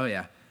 Oh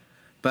yeah.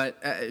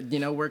 But you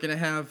know, we're gonna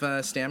have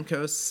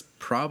Stamkos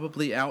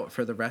probably out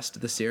for the rest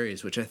of the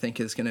series, which I think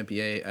is gonna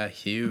be a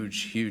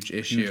huge issue.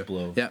 Huge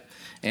blow. Yeah.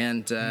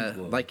 And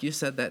like you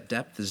said, that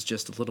depth is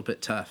just a little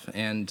bit tough.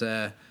 And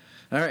all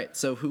right,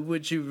 so who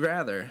would you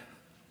rather?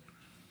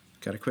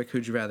 Got a quick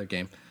who'd you rather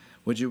game.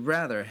 Would you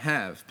rather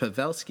have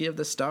Pavelski of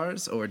the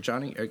Stars or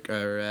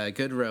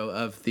Goodrow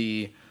of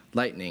the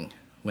Lightning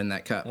win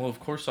that cup? Well, of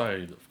course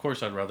I'd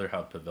rather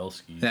have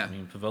Pavelski. Yeah. I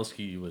mean,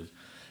 Pavelski was,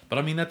 but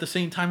I mean at the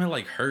same time it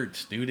like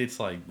hurts, dude. It's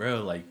like,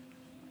 bro, like,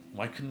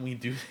 why couldn't we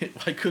do it?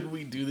 Why couldn't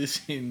we do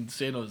this in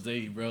San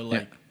Jose, bro?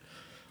 Like,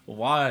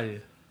 why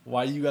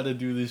you got to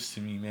do this to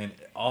me, man?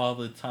 All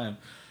the time.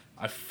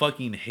 I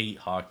fucking hate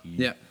hockey.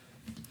 Yeah.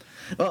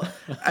 Well,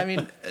 I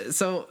mean,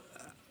 so.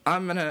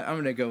 I'm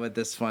gonna go with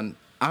this one.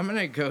 I'm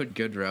gonna go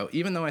Goodrow,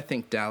 even though I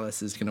think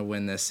Dallas is gonna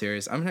win this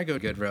series. I'm gonna go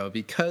Goodrow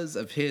because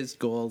of his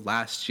goal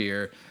last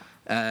year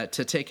to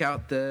take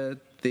out the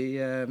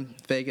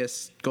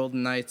Vegas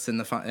Golden Knights in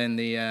the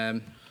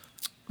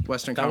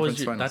Western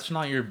Conference Finals.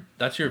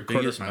 That's your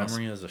biggest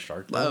memory as a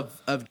Shark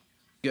of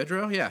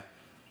Goodrow,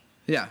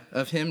 yeah,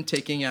 of him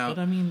taking out.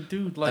 But I mean,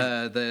 dude,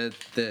 like the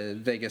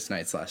Vegas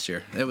Knights last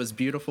year. It was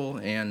beautiful,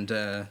 and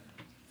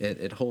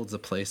it holds a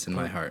place in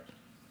my heart.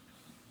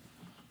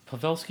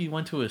 Pavelski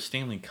went to a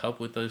Stanley Cup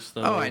with us,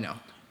 though. Oh, I know.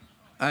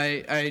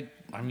 I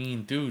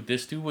mean, dude,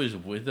 this dude was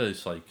with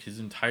us like his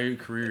entire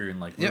career, and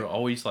like we were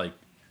always like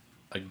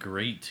a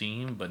great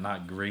team, but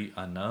not great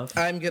enough.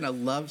 I'm gonna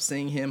love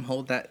seeing him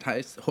hoist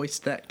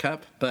that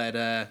cup, but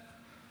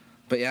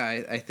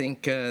yeah, I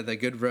think the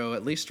Goodrow,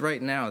 at least right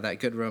now,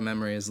 that Goodrow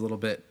memory is a little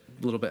bit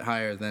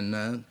higher than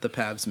the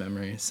Pavs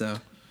memory. So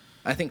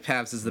I think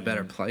Pavs is the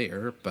better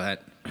player,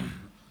 but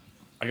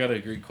I got a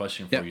great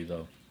question for Yep. you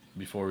though,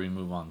 before we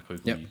move on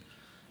quickly. Yep.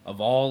 Of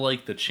all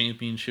like the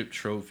championship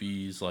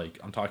trophies, like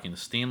I'm talking the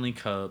Stanley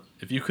Cup.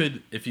 If you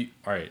could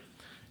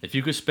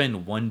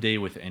spend one day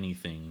with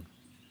anything,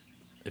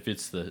 if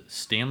it's the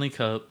Stanley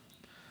Cup,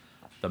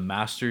 the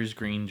Masters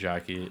green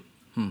jacket,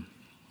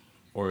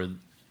 or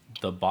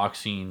the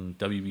boxing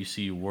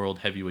WBC World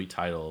Heavyweight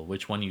title,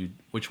 which one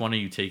are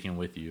you taking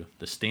with you?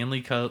 The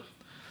Stanley Cup,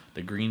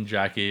 the green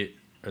jacket,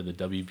 or the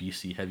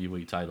WBC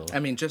Heavyweight title? I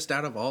mean, just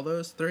out of all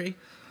those three,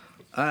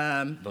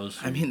 Those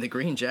I three. mean, the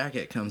green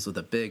jacket comes with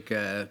a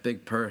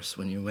big purse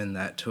when you win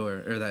that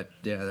tour or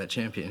that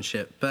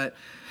championship. But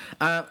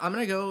I'm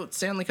gonna go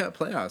Stanley Cup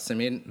playoffs. I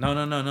mean, No.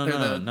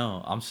 the-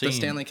 No. I'm saying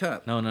Stanley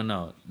Cup.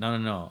 No.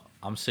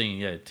 I'm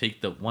saying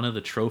take one of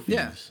the trophies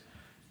Yeah.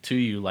 to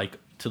you, like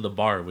to the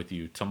bar with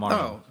you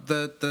tomorrow. oh,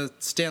 the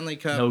Stanley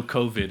Cup. No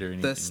COVID or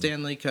anything. The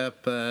Stanley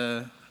Cup,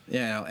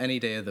 any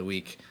day of the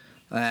week.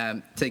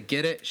 To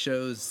get it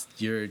shows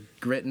your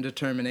grit and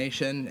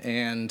determination,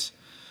 and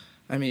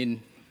I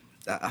mean,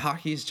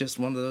 hockey's just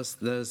one of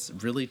those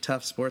really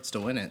tough sports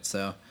to win it.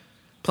 So,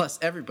 plus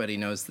everybody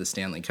knows the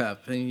Stanley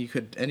Cup, and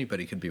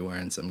anybody could be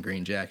wearing some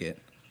green jacket.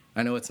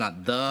 I know it's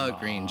not the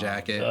green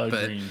jacket,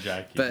 the green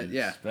jacket but is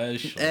yeah,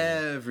 special.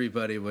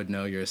 everybody would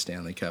know you're a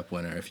Stanley Cup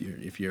winner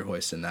if you're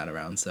hoisting that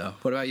around. So,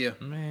 what about you?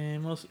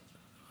 Man,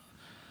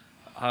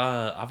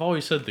 I've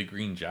always said the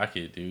green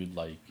jacket, dude.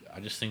 Like, I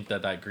just think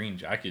that green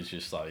jacket is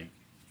just like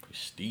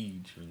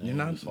prestige. You know? You're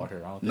not Just walk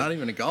around with not it.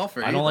 even a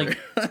golfer. I don't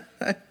either.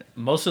 like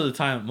most of the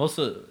time.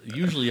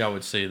 Usually I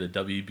would say the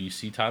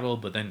WBC title,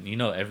 but then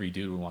every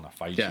dude would want to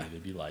fight Yeah. you.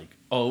 They'd be like,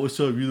 "Oh, what's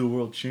up? You the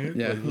world champ?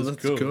 Yeah, Like,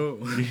 let's go."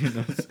 you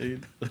know what I'm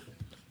saying?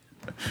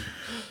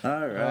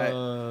 All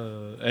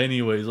right.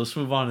 Anyways, let's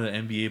move on to the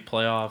NBA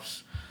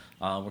playoffs.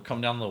 We're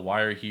coming down the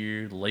wire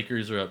here. The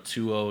Lakers are up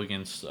 2-0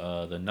 against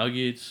the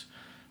Nuggets.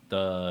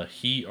 The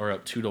Heat are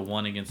up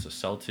 2-1 against the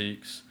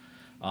Celtics.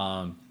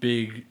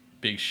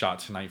 Big shot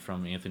tonight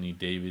from Anthony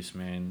Davis,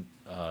 man.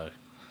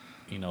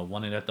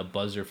 Won it at the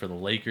buzzer for the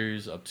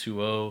Lakers, up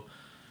 2-0.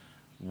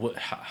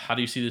 How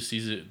do you see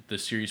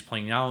this series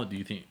playing out? Do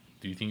you think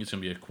it's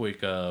gonna be a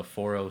quick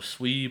 4-0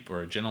 sweep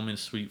or a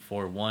gentleman's sweep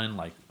 4-1?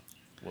 Like,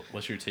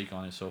 what's your take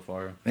on it so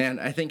far? Man,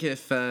 I think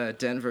if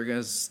Denver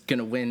was going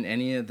to win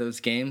any of those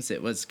games,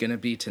 it was going to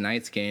be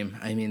tonight's game.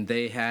 I mean,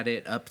 they had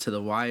it up to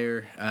the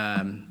wire.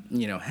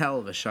 Hell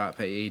of a shot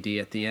by AD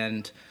at the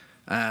end.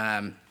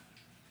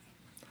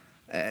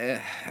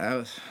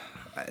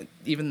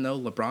 Even though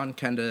LeBron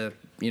kind of,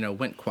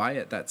 went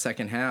quiet that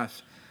second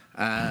half,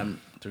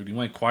 Dude, he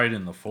went quiet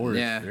in the fourth.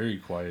 Yeah. Very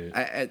quiet.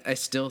 I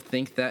still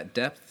think that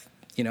depth,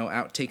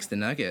 outtakes the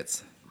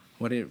Nuggets.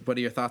 What are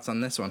your thoughts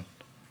on this one?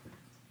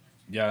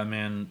 Yeah,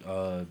 man.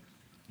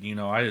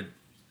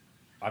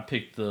 I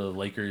picked the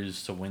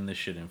Lakers to win this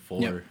shit in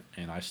 4, Yep.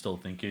 and I still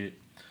think it.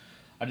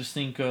 I just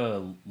think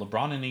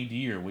LeBron and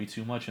AD are way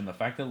too much, and the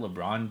fact that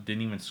LeBron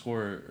didn't even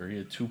score, or he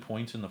had 2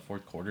 points in the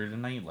fourth quarter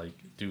tonight, like,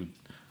 dude,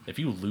 if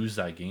you lose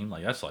that game,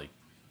 like, that's like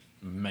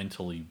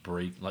mentally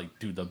break. Like,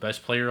 dude, the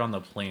best player on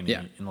the planet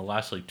Yeah. in the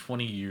last like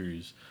 20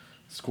 years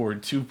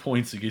scored 2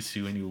 points against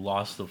you, and you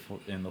lost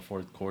in the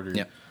fourth quarter.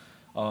 Yeah.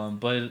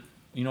 But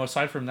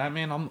aside from that,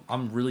 man,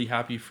 I'm really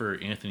happy for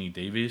Anthony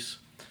Davis.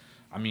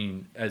 I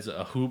mean, as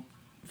a hoop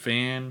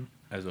fan,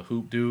 as a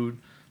hoop dude,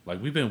 like,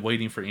 we've been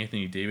waiting for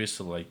Anthony Davis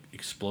to like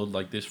explode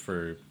like this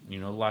for the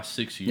last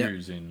 6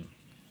 years, and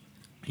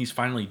he's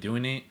finally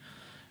doing it.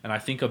 And I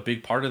think a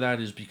big part of that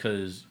is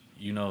because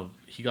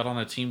he got on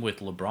a team with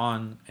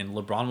LeBron, and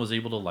LeBron was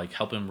able to like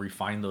help him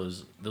refine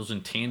those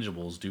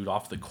intangibles, dude,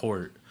 off the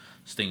court,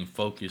 staying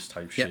focused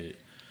type Yep. shit.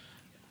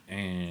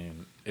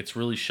 And it's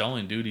really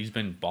showing, dude. He's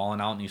been balling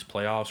out in these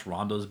playoffs.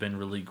 Rondo's been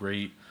really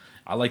great.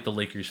 I like the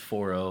Lakers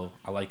 4-0.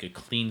 I like a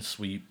clean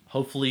sweep.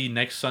 Hopefully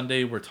next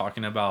Sunday we're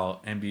talking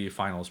about NBA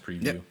Finals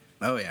preview. Yep.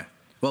 Oh yeah.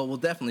 Well, we'll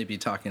definitely be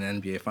talking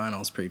NBA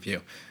Finals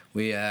preview.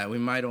 We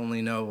might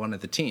only know one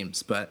of the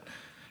teams, but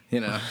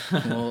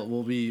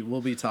we'll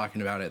be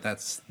talking about it.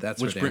 That's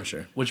for damn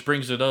sure. Which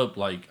brings it up,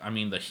 like, I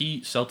mean, the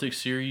Heat Celtics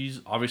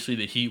series. Obviously,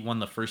 the Heat won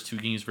the first 2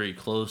 games very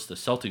close. The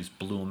Celtics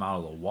blew them out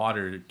of the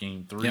water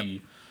game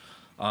 3.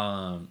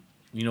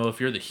 If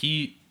you're the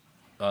Heat,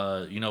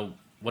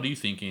 what are you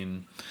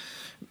thinking?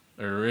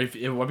 Or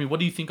what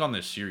do you think on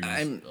this series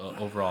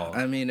overall?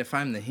 I mean, if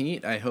I'm the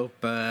Heat, I hope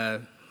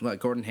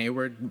Gordon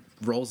Hayward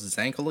rolls his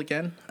ankle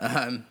again.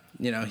 I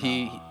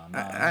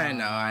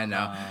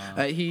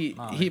know.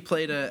 He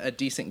played a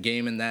decent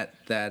game in that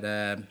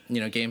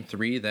game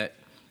 3. That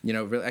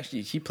really,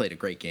 actually, he played a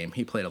great game.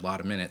 He played a lot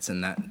of minutes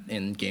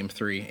in game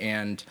 3,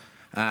 and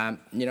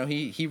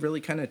he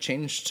really kind of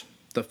changed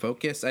the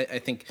focus. I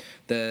think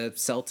the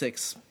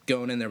Celtics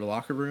going in their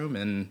locker room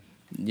and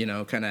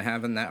kind of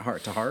having that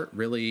heart-to-heart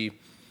really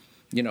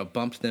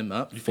bumped them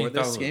up for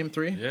this game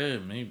 3. Yeah,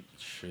 maybe.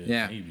 Shit,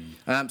 Yeah. maybe.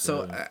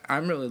 So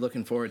I'm really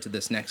looking forward to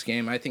this next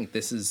game. I think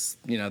this is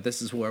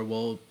where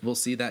we'll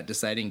see that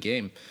deciding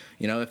game.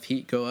 If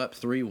Heat go up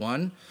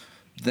 3-1,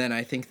 then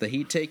I think the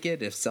Heat take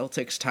it. If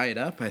Celtics tie it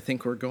up, I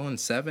think we're going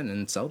 7,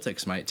 and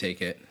Celtics might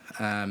take it.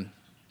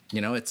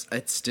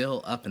 It's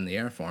still up in the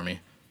air for me.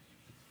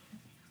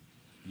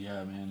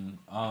 Yeah, man.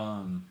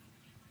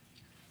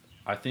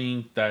 I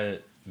think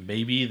that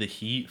maybe the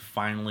Heat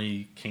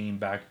finally came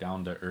back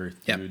down to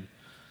earth, dude.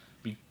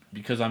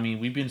 Because I mean,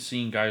 we've been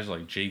seeing guys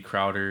like Jay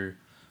Crowder.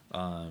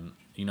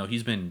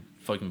 He's been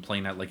fucking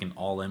playing at like an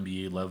all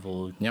NBA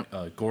level.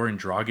 Goran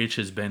Dragic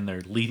has been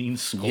their leading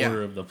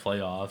scorer of the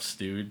playoffs,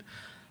 dude.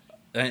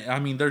 I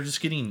mean, they're just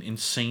getting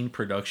insane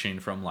production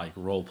from like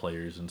role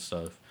players and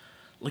stuff,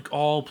 like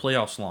all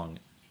playoffs long.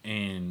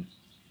 And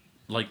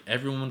like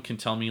everyone can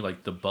tell me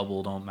like the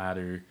bubble don't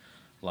matter,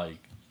 like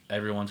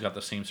everyone's got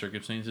the same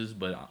circumstances.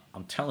 But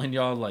I'm telling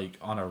y'all, like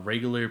on a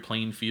regular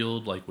playing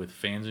field, like with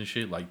fans and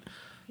shit, like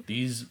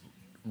these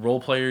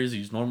role players,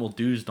 these normal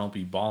dudes don't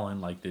be balling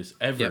like this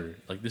ever.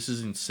 Like this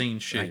is insane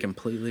shit. I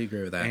completely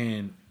agree with that.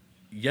 And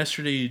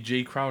yesterday,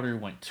 Jay Crowder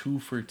went 2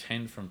 for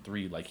 10 from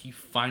 3. Like he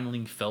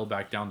finally fell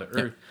back down to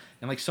earth.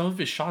 And like some of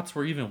his shots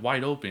were even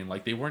wide open.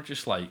 Like they weren't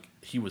just like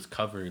he was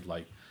covered.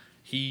 Like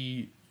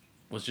he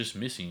was just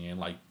missing. And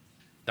like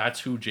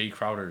that's who Jay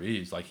Crowder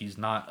is. Like he's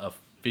not a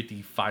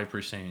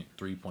 55%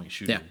 3-point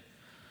shooter.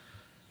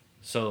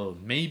 So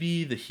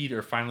maybe the Heat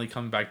are finally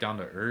coming back down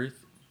to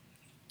earth.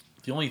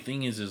 The only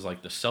thing is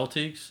like the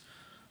Celtics,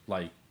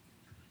 like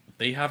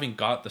they haven't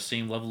got the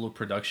same level of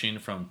production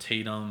from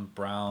Tatum,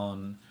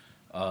 Brown,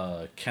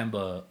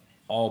 Kemba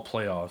all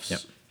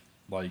playoffs.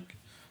 Like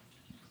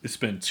it's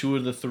been 2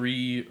 of the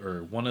 3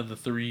 or 1 of the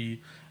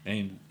 3,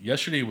 and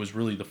yesterday was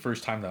really the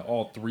first time that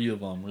all 3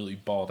 of them really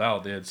balled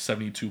out. They had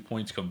 72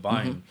 points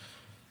combined.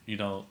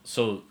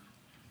 So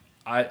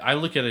I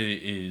look at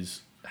it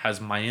as, has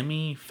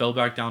Miami fell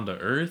back down to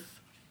earth,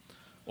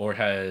 or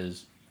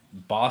has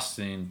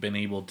Boston been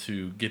able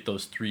to get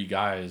those 3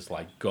 guys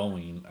like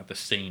going at the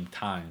same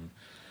time?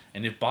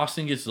 And if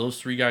Boston gets those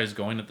 3 guys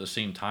going at the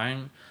same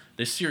time,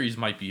 this series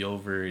might be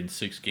over in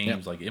 6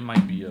 games. Like it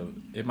might be a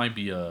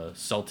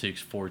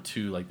Celtics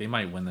 4-2. Like they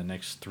might win the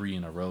next 3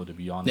 in a row, to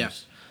be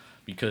honest.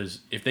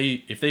 Because if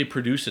they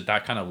produce at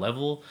that kind of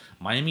level,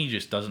 Miami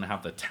just doesn't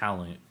have the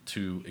talent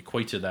to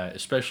equate to that,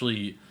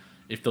 especially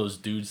if those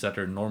dudes that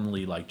are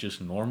normally like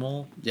just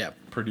normal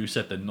produce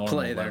at the normal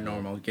play their level.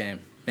 normal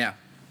game.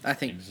 I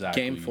think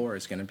Game 4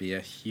 is going to be a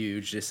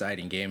huge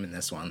deciding game in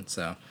this one.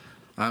 So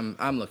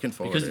I'm looking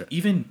forward to it.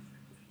 Because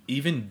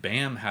even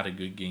Bam had a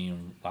good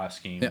game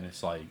last game, and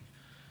it's like,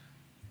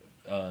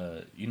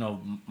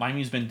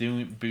 Miami's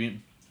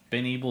been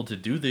able to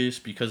do this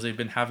because they've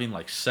been having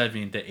like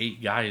 7 to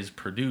 8 guys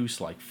produce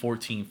like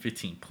 14,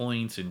 15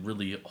 points and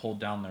really hold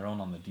down their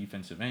own on the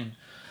defensive end.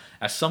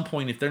 At some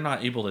point, if they're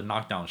not able to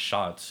knock down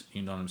shots,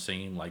 you know what I'm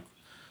saying? Like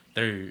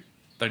they're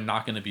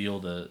not going to be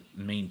able to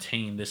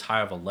maintain this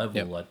high of a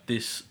level at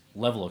this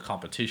level of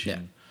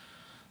competition.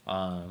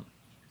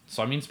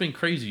 So, I mean, it's been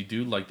crazy,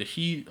 dude. Like, the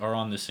Heat are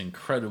on this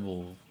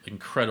incredible,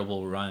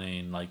 incredible run,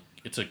 and, like,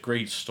 it's a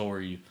great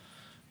story.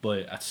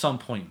 But at some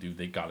point, dude,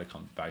 they got to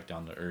come back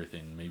down to earth,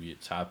 and maybe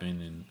it's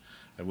happened, and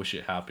I wish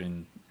it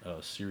happened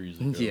a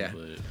series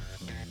ago.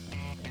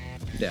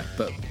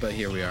 But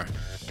here we are.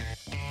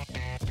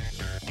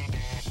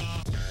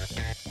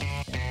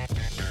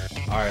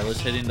 All right,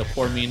 let's head into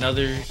Pour Me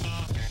Another.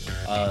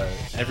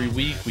 Every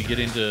week we get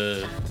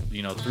into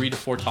 3 to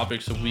 4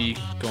 topics a week,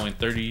 going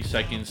 30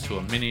 seconds to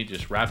a minute,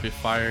 just rapid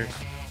fire.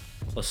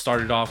 Let's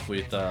start it off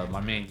with my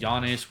man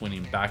Giannis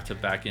winning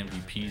back-to-back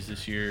MVPs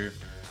this year.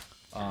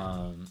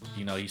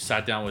 He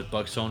sat down with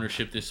Bucks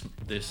ownership this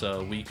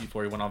week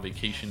before he went on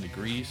vacation to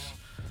Greece.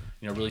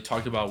 Really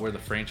talked about where the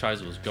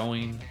franchise was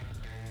going.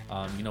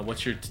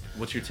 What's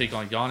your take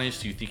on Giannis?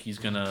 Do you think he's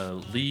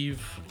gonna leave?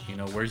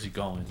 Where's he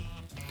going?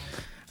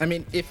 I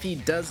mean, if he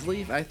does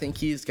leave, I think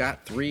he's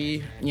got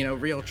 3,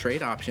 real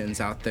trade options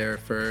out there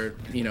for,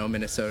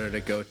 Minnesota to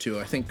go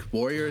to. I think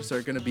Warriors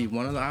are going to be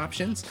one of the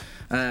options.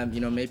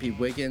 Maybe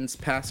Wiggins,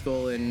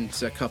 Pascal, and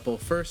a couple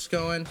firsts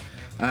going.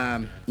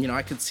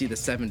 I could see the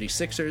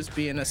 76ers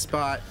being a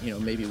spot,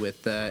 maybe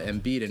with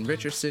Embiid and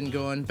Richardson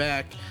going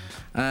back.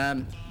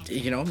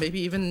 Maybe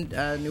even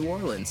New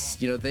Orleans.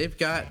 They've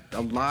got a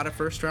lot of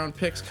first-round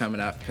picks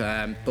coming up,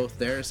 both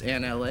theirs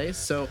and LA's.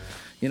 So,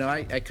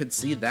 I could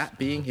see that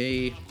being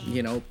a,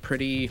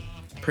 pretty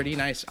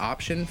nice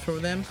option for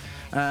them.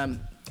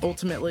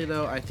 Ultimately,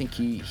 though, I think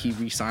he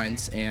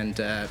resigns, and,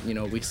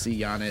 we see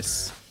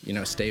Giannis,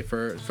 stay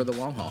for the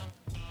long haul.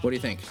 What do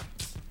you think?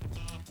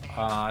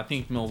 I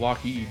think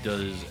Milwaukee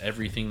does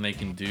everything they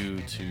can do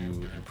to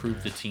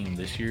improve the team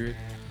this year.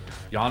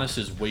 Giannis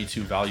is way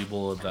too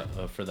valuable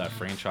for that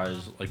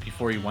franchise. Like,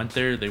 before he went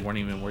there, they weren't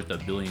even worth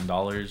 $1 billion.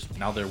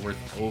 Now they're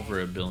worth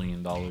over $1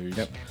 billion.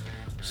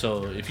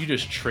 So if you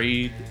just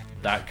trade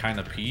that kind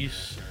of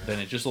piece, then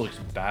it just looks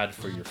bad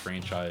for your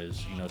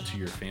franchise, to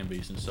your fan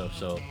base and stuff.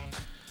 So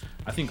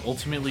I think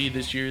ultimately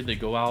this year they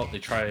go out, they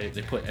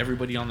put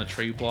everybody on the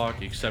trade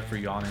block except for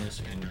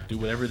Giannis and do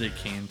whatever they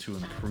can to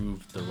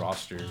improve the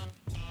roster.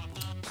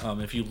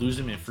 If you lose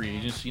him in free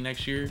agency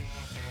next year,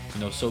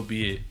 so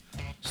be it.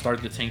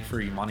 start the tank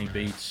for Imani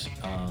Bates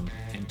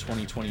in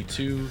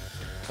 2022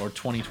 or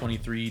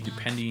 2023,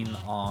 depending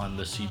on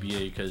the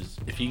CBA. Because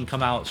if he can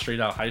come out straight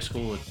out of high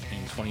school in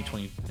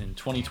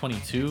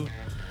 2022,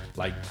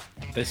 like,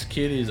 this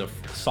kid is a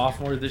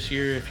sophomore this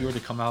year. If he were to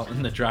come out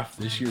in the draft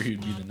this year,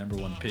 he'd be the number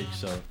 1 pick.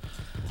 So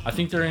I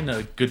think they're in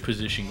a good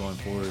position going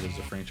forward as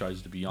a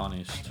franchise, to be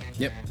honest.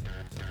 Yep.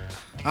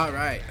 All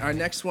right, our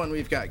next one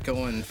we've got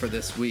going for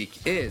this week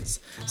is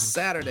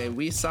Saturday.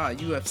 We saw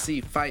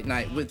UFC Fight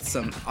Night with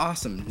some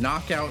awesome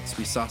knockouts.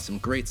 We saw some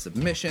great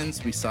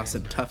submissions. We saw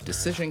some tough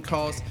decision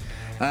calls.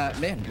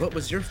 Man, what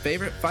was your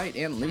favorite fight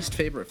and least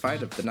favorite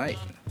fight of the night?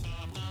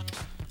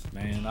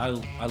 Man, I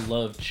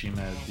love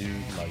Chimaev, dude.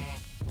 Like,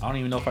 I don't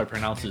even know if I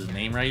pronounce his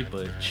name right,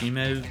 but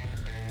Chimaev,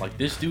 like,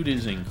 this dude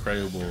is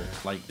incredible.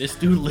 Like, this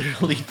dude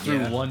literally threw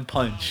one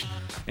punch,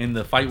 and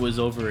the fight was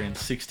over in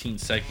 16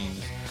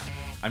 seconds.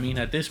 I mean,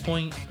 at this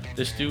point,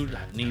 this dude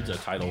needs a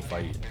title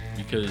fight,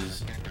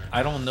 because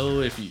I don't know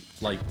if you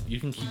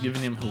can keep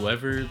giving him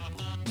whoever.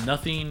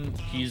 Nothing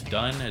he's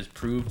done has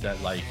proved that,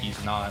 like,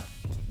 he's not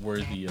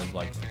worthy of,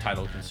 like,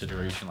 title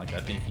consideration. Like, I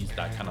think he's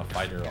that kind of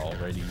fighter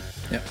already.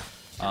 Yeah.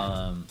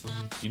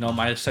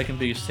 My second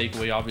biggest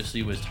takeaway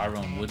obviously was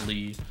Tyron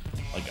Woodley.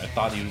 Like, I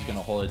thought he was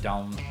gonna hold it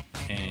down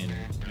and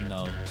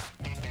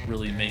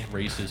really make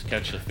races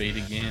catch the fade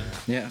again.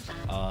 Yeah.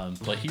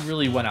 But he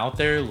really went out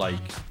there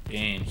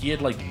and he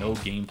had no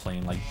game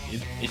plan. Like,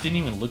 it didn't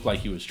even look like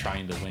he was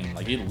trying to win.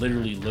 Like, it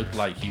literally looked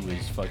like he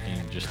was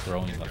fucking just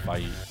throwing the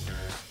fight.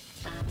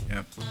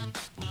 Yeah.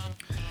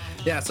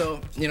 Yeah, so,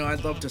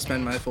 I'd love to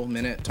spend my full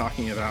minute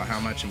talking about how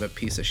much of a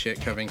piece of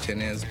shit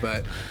Covington is,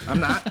 but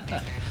I'm not.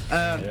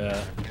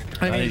 Yeah.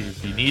 I mean,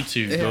 if you need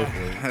to, go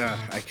for it.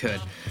 I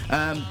could.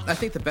 I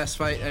think the best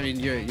fight, I mean,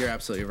 you're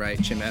absolutely right.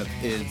 Chimaev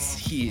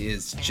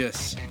is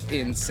just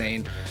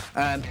insane.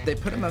 They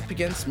put him up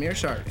against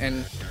Meerschaert,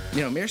 and,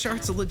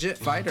 Meerschaert's a legit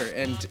fighter,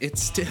 and it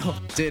still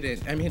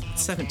didn't. I mean,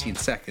 17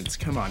 seconds.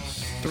 Come on.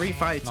 3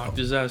 fights. Knocked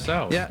his ass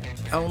out. Yeah.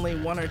 Only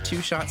 1 or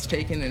 2 shots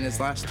taken in his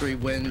last 3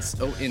 wins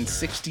in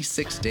 66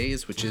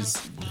 days, which is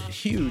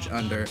huge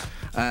under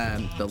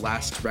the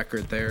last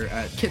record there.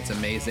 Kid's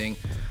amazing.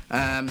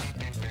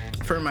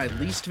 For my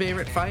least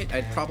favorite fight,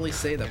 I'd probably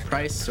say the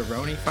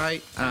Price-Cerrone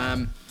fight.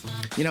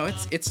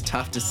 It's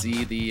tough to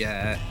see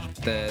the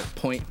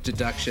point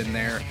deduction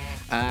there.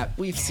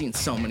 We've seen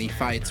so many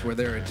fights where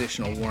there are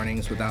additional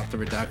warnings without the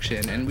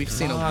reduction, and we've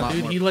seen a lot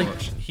more.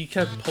 He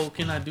kept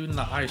poking that dude in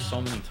the eye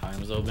so many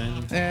times, though,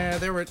 Ben.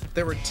 There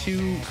were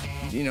 2,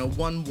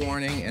 1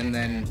 warning and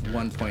then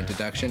 1 point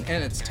deduction,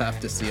 and it's tough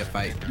to see a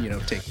fight,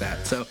 take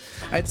that. So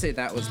I'd say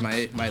that was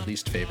my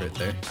least favorite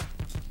there.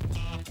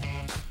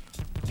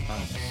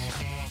 Nice.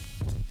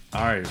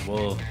 All right,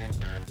 well,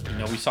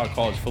 we saw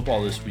college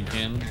football this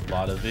weekend, a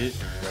lot of it,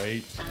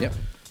 right? Yep.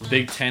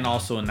 Big Ten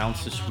also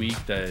announced this week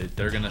that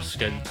they're gonna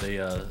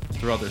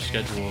throw out their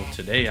schedule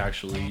today,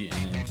 actually,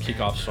 and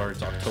kickoff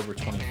starts October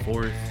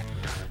 24th.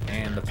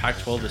 And the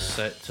Pac-12 is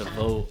set to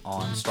vote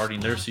on starting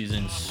their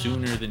season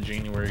sooner than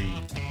January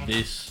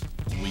this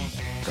week.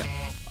 Yep.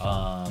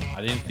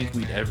 I didn't think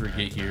we'd ever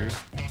get here,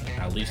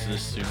 at least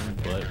this soon,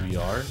 but we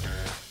are.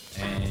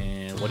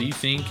 And what do you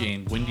think,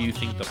 and when do you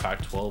think the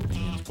Pac-12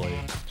 begins play?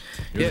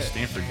 You're a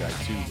Stanford guy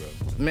too, bro.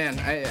 Man,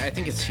 I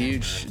think it's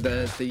huge.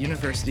 The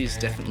universities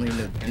definitely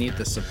need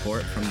the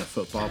support from the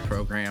football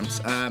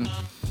programs.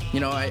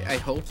 I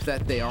hope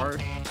that they are,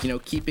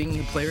 keeping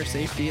the player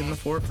safety in the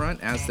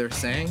forefront, as they're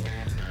saying.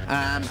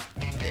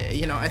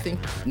 I think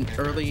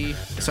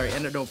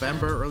end of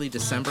November, early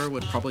December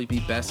would probably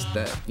be best,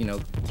 that,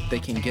 they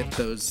can get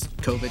those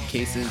COVID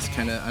cases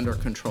kind of under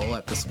control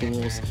at the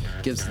schools,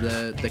 gives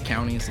the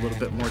counties a little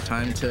bit more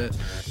time to,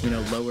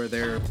 lower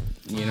their,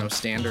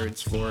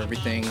 standards for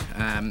everything,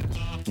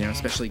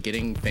 especially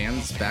getting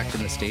fans back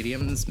in the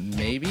stadiums,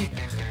 maybe.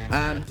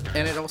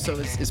 And it also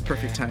is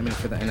perfect timing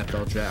for the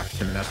NFL draft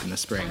coming up in the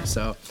spring.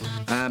 So,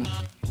 I'm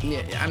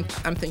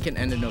thinking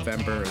end of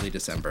November, early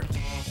December.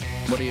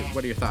 What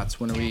are your thoughts?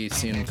 When are we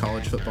seeing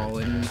college football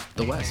in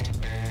the West?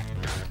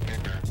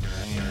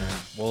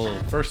 Well,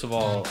 first of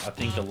all, I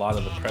think a lot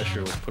of the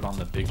pressure was put on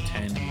the Big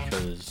Ten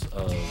because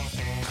of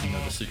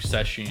the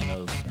succession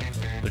of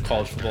the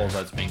college football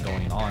that's been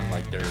going on.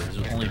 Like, there's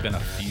only been a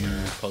few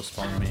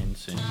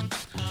postponements, and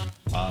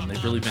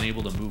they've really been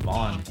able to move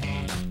on.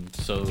 And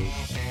so,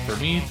 for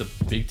me, the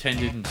Big Ten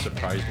didn't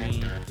surprise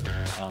me.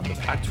 The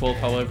Pac-12,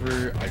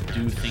 however, I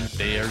do think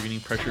they are getting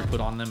pressure put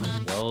on them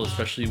as well,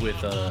 especially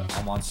with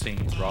Amon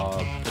St.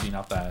 Rob putting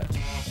out that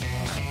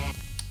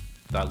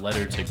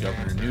letter to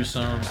Governor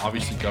Newsom.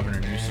 Obviously, Governor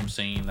Newsom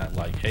saying that,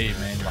 hey,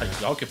 man,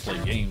 y'all can play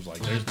games.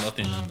 There's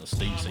nothing in the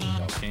state saying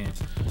y'all can't.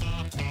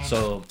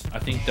 So I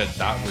think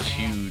that was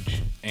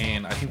huge.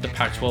 And I think the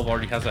Pac-12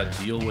 already has that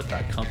deal with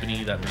that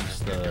company that makes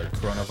the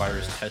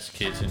coronavirus test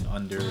kits in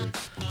under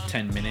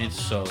 10 minutes.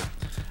 So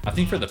I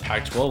think for the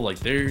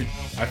Pac-12,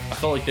 I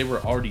felt like they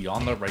were already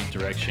on the right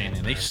direction,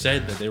 and they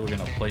said that they were going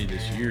to play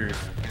this year.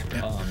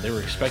 They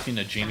were expecting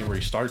a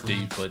January start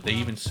date, but they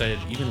even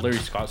Larry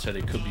Scott said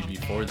it could be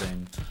before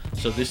then.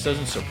 So this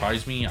doesn't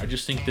surprise me. I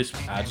just think this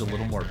adds a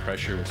little more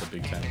pressure with the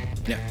Big Ten.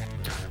 Yeah,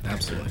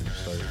 absolutely.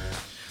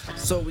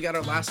 So we got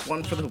our last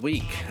one for the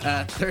week.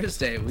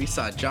 Thursday, we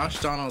saw Josh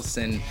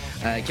Donaldson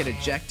get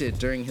ejected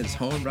during his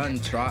home run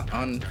trot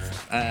on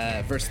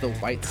versus the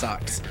White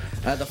Sox.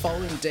 The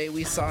following day,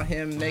 we saw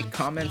him make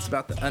comments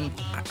about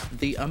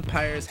the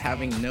umpires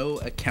having no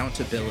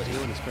accountability.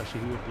 Especially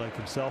he would like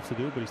himself to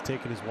do, but he's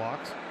taking his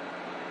walks.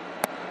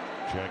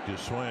 Checked his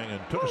swing and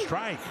took a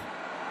strike.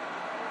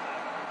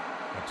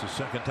 That's the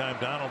second time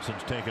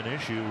Donaldson's taken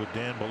issue with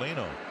Dan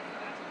Bellino.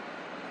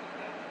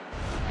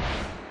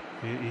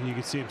 And you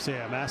can see him say,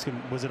 I'm asking,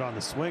 was it on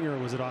the swing or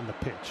was it on the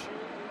pitch?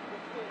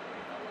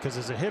 Because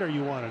as a hitter,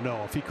 you want to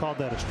know. If he called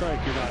that a strike,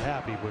 you're not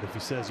happy. But if he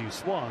says you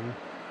swung,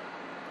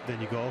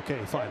 then you go, okay,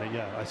 fine.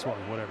 Yeah, I swung,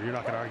 whatever. You're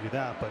not going to argue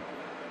that. But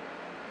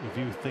if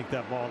you think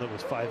that ball that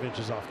was 5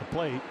 inches off the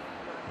plate.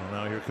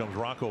 Well, now here comes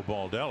Rocco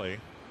Baldelli.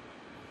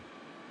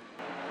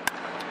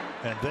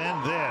 And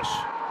then this.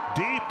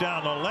 Deep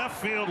down the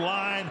left field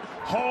line.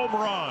 Home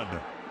run.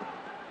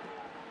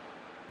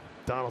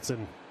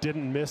 Donaldson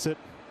didn't miss it.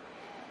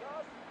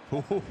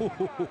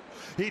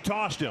 He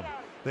tossed him.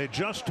 They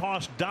just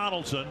tossed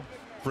Donaldson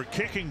for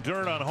kicking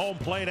dirt on home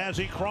plate as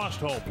he crossed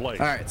home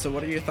plate. All right, so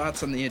what are your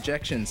thoughts on the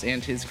ejections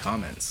and his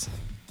comments?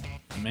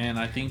 Man,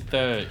 I think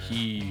that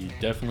he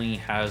definitely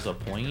has a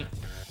point.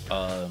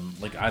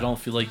 I don't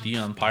feel like the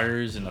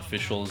umpires and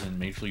officials in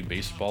Major League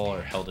Baseball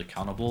are held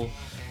accountable.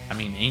 I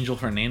mean, Angel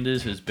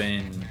Hernandez he's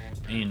been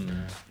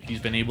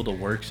able to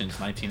work since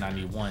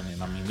 1991,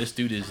 and I mean, this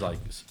dude is like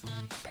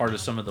part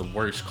of some of the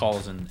worst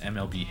calls in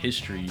MLB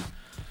history.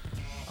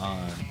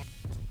 I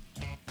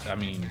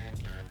mean,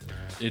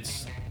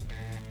 it's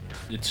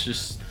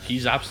just,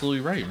 he's absolutely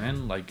right,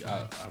 man. Like,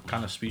 I'm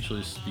kind of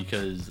speechless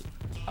because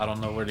I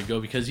don't know where to go,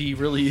 because he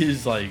really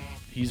is, like,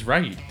 he's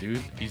right,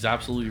 dude. He's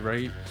absolutely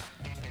right.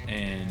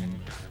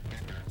 And,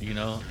 you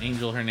know,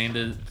 Angel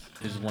Hernandez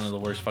is one of the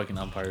worst fucking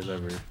umpires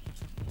ever.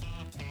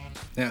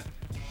 Yeah.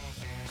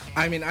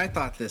 I mean, I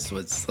thought this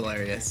was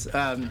hilarious.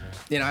 I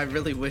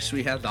really wish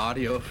we had the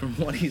audio from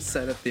what he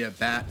said at the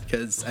at-bat,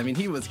 because, I mean,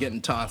 he was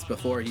getting tossed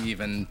before he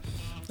even,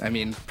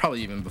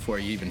 probably even before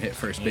he even hit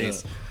first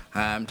base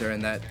during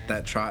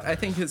that trot. I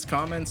think his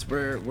comments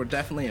were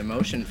definitely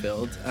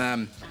emotion-filled.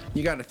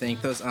 You got to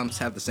think, those umps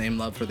have the same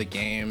love for the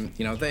game.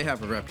 You know, they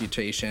have a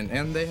reputation,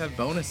 and they have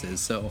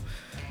bonuses. So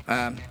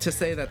to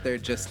say that they're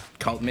just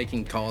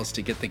making calls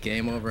to get the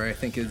game over, I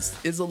think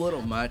is a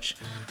little much.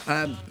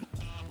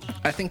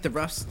 I think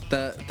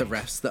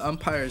the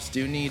umpires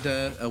do need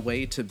a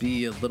way to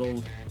be a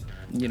little,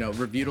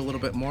 reviewed a little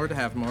bit more, to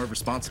have more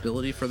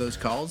responsibility for those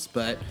calls,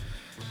 but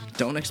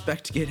don't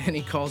expect to get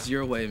any calls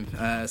your way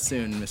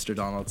soon, Mr.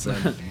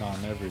 Donaldson. No,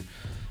 never.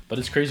 But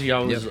it's crazy. I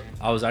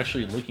was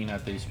actually looking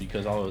at this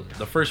because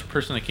the first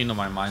person that came to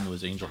my mind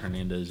was Angel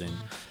Hernandez, and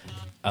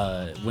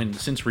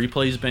since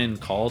replay's been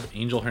called,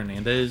 Angel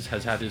Hernandez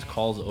has had his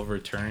calls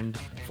overturned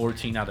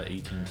 14 out of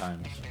 18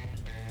 times.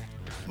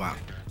 Wow.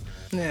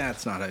 Yeah,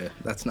 that's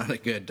not a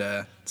good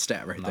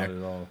stat right there. Not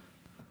at all.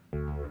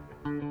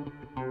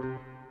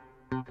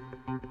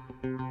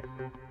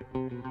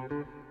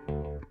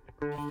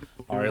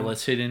 All right,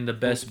 let's hit into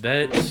best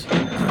bets.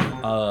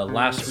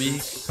 Last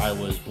week I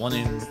was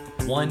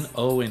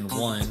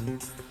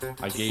 1-0-1.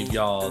 I gave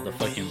y'all the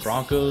fucking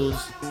Broncos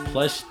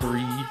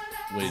 +3,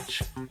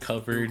 which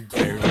covered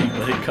barely,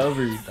 but it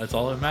covered. That's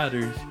all that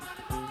matters.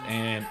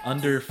 And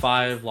under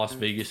 5, Las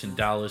Vegas and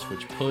Dallas,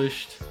 which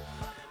pushed.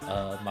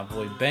 My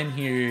boy Ben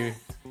here,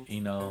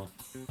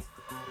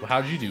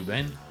 how'd you do,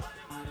 Ben?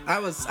 I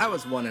was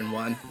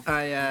 1-1.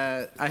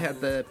 I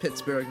had the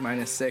Pittsburgh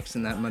 -6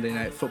 in that Monday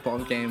Night Football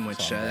game,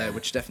 which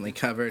definitely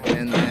covered,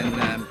 and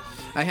then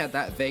I had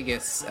that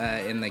Vegas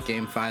in the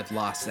Game 5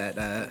 loss at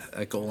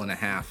a goal and a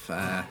half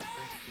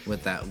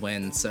with that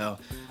win. So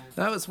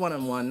that was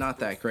 1-1, not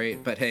that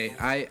great, but hey,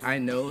 I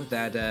know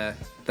that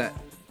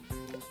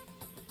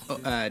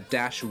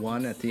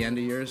 -1 at the end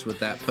of yours with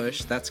that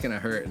push, that's gonna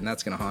hurt, and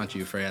that's gonna haunt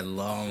you for a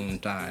long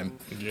time.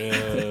 Yeah,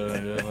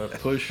 that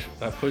push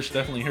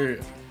definitely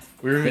hurt.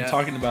 We were even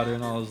talking about it,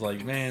 and I was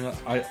like, man,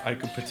 I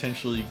could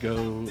potentially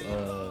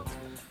go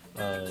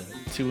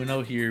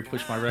 2-0 here,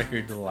 push my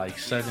record to like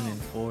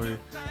 7-4,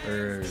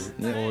 or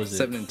what was it?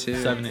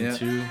 7-2.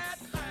 7-2.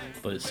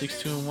 But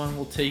 6-2-1,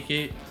 we'll take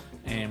it.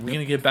 And we're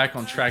gonna get back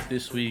on track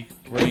this week.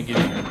 I'm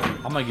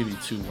gonna give you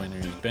 2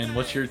 winners. Ben,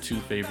 what's your 2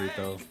 favorite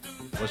though?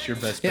 What's your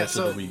best bets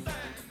of the week?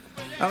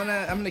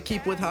 I'm gonna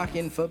keep with hockey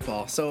and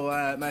football. So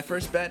my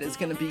first bet is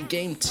gonna be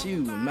Game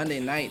 2, Monday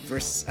night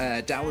versus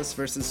Dallas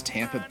versus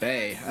Tampa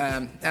Bay.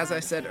 As I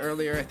said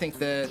earlier, I think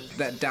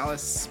that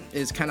Dallas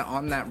is kind of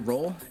on that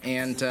roll,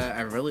 and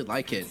I really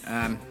like it.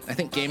 I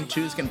think Game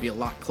 2 is gonna be a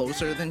lot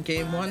closer than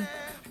Game 1.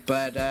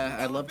 But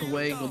I love the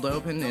way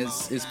Goldobin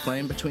is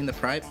playing between the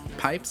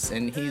pipes,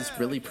 and he's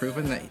really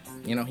proven that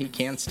he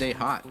can stay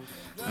hot.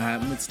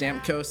 With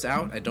Stamkos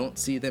out, I don't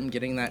see them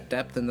getting that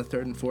depth in the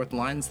third and fourth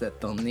lines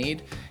that they'll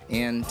need.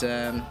 And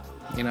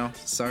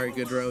sorry,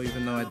 Goodrow,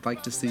 even though I'd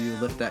like to see you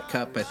lift that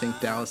cup, I think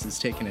Dallas is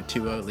taking a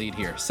 2-0 lead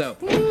here. So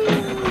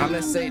I'm going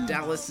to say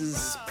Dallas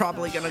is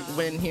probably going to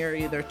win here,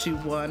 either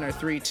 2-1 or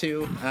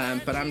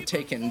 3-2. But I'm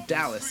taking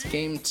Dallas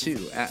game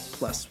 2 at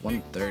plus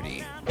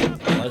 130.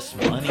 Plus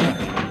money,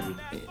 dude.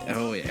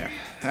 Oh, yeah.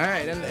 All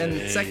right, and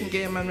the second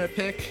game I'm going to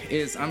pick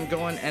is I'm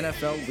going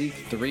NFL Week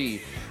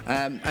 3.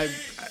 I'm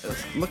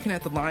looking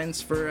at the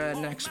lines for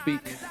next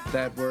week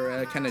that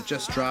were kind of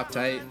just dropped.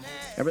 I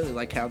really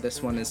like how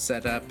this one is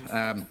set up.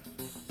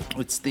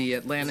 It's the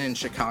Atlanta and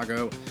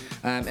Chicago.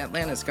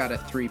 Atlanta's got a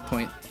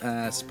 3-point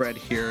spread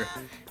here,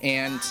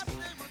 and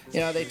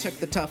they took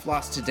the tough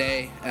loss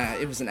today.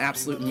 It was an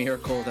absolute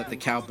miracle that the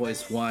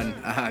Cowboys won.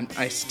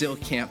 I still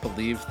can't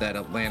believe that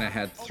Atlanta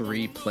had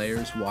 3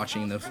 players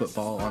watching the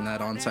football on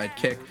that onside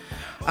kick.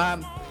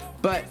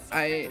 But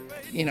I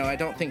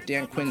don't think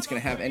Dan Quinn's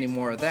going to have any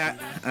more of that.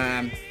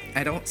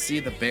 I don't see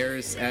the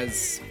Bears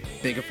as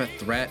big of a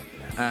threat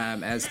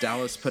as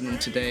Dallas put in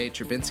today.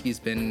 Trubinsky's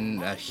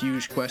been a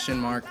huge question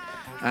mark.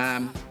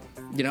 And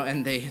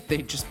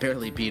they just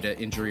barely beat an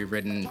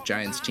injury-ridden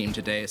Giants team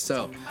today.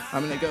 So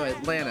I'm going to go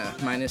Atlanta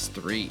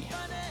 -3.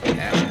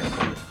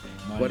 Nice.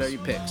 What are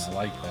your picks? I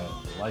like that.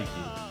 I like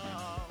it.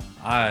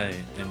 I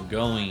am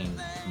going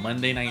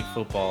Monday Night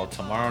Football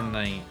tomorrow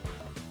night.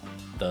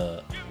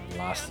 The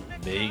Las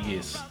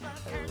Vegas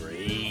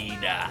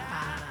Raiders.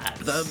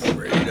 The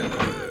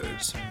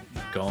Raiders.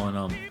 Going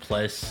on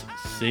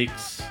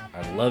 +6.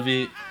 I love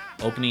it.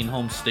 Opening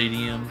home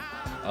stadium.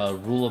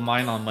 Rule of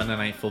mine on Monday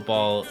Night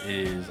Football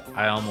is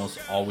I almost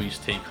always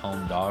take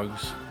home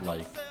dogs.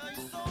 Like,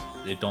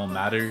 it don't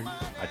matter.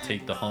 I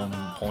take the home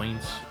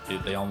points.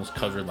 They almost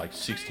cover like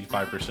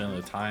 65%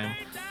 of the time.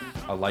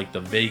 I like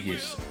the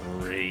Vegas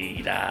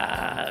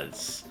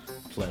Raiders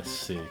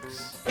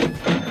 +6.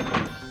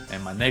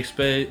 And my next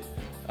bet,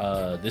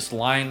 this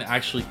line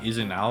actually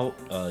isn't out.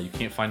 You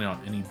can't find it on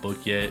any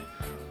book yet,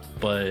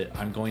 but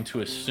I'm going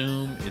to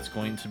assume it's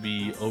going to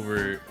be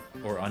over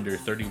or under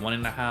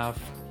 31.5,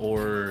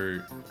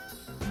 or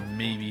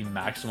maybe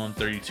maximum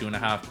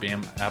 32.5.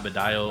 Bam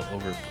Adebayo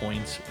over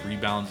points,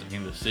 rebounds,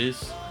 and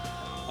assists.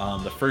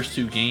 The first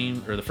 3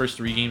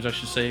 games, I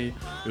should say,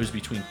 it was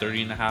between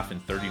 30.5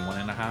 and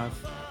 31.5.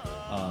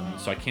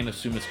 So I can't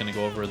assume it's going to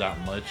go over that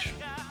much.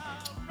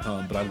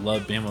 But I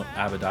love Bam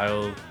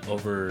Adebayo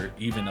over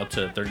even up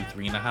to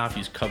 33.5.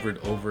 He's covered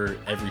over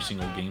every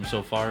single game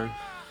so far.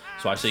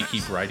 So I say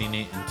keep riding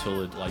it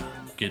until it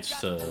gets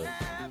to,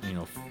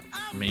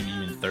 maybe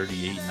even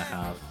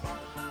 38.5.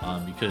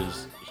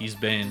 Because he's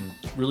been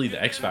really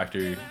the X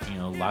factor.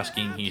 Last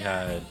game he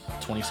had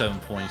 27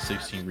 points,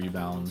 16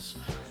 rebounds.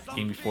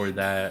 Game before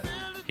that,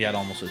 he had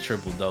almost a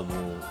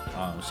triple-double.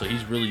 So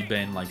he's really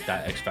been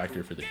that X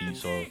factor for the Heat.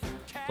 So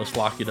let's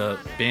lock it up.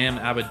 Bam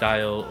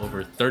Adebayo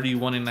over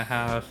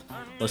 31.5.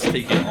 Let's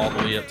take it all the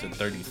way up to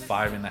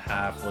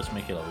 35.5. Let's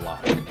make it a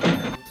lock.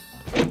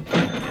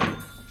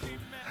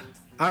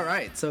 All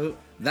right, so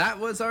that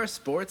was our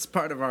sports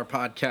part of our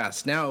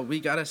podcast. Now we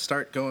got to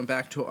start going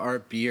back to our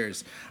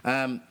beers.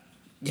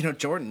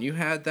 Jordan, you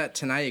had that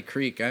Tenaya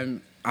Creek.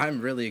 I'm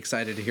really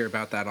excited to hear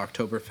about that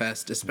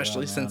Oktoberfest,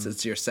 especially since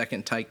it's your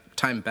second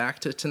time back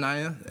to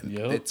Tenaya.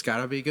 Yep. It's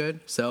got to be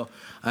good. So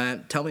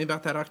tell me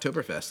about that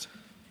Oktoberfest.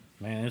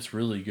 Man, it's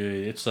really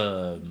good. It's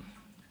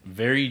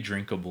very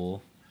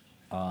drinkable.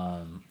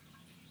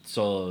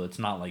 So it's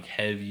not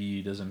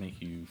heavy, doesn't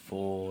make you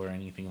full or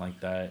anything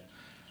like that.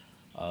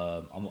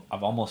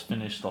 I've almost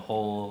finished the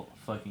whole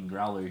fucking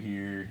growler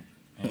here,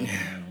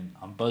 and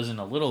I'm buzzing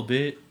a little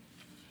bit.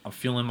 I'm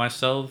feeling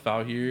myself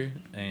out here,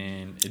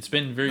 and it's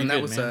been very good,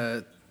 man. And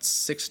that was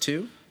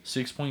 6.2?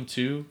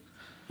 6.2.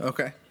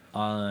 Okay.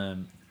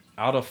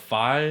 Out of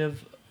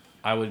 5,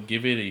 I would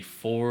give it a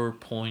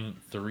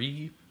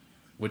 4.3,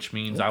 which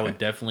means I would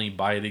definitely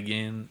buy it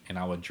again, and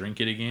I would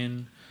drink it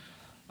again.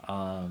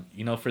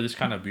 For this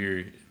kind of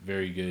beer,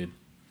 very good.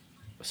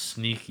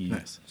 Sneaky.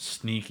 Nice.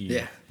 Sneaky.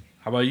 Yeah.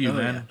 How about you,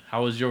 man? Yeah.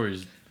 How was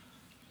yours?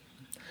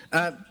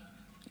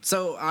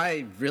 So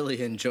I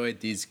really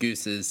enjoyed these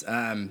gooses.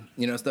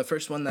 The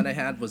first one that I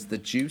had was the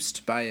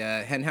Juiced by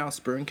Hen House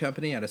Brewing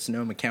Company out of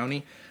Sonoma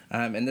County,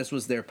 and this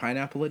was their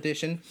pineapple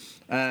edition.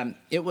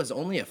 It was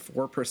only a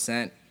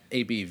 4%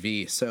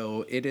 ABV,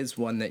 so it is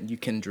one that you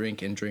can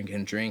drink and drink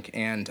and drink,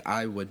 and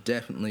I would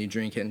definitely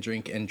drink and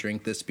drink and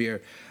drink this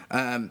beer.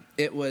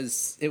 It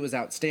was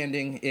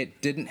outstanding.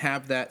 It didn't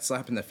have that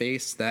slap in the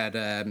face that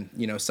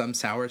some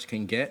sours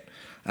can get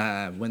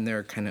when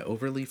they're kind of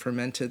overly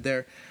fermented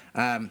there.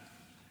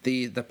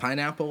 The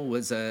pineapple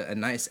was a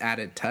nice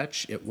added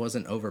touch. It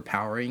wasn't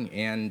overpowering,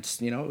 and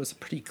it was a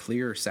pretty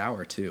clear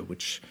sour too,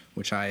 which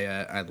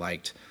I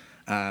liked.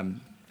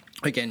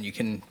 Again, you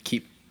can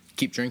keep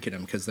drinking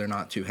them because they're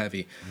not too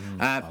heavy.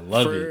 I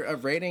love for it. a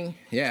rating,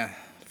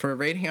 for a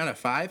rating out of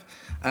 5,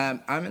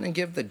 I'm gonna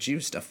give the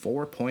Juiced a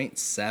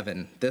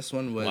 4.7. This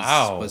one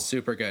was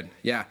super good.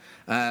 Yeah.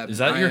 Is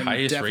that your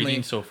highest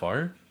rating so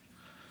far?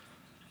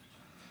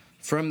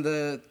 From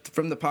the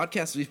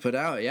podcast we've put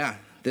out? Yeah.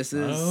 This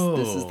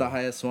is the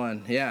highest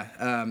one. Yeah.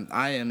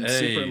 I am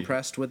super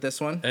impressed with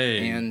this one.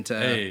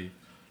 Hey,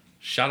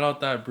 Shout out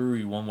that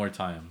brewery one more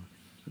time.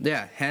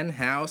 Yeah, Hen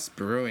House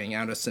Brewing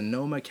out of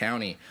Sonoma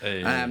County.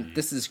 Hey.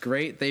 This is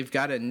great. They've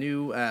got a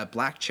new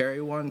black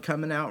cherry one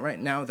coming out right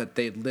now that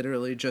they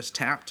literally just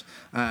tapped.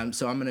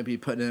 So I'm going to be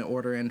putting an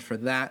order in for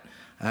that.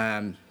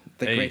 The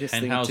greatest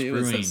Hen thing House too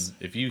Brewing, is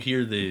this. if you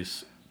hear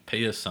this,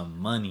 pay us some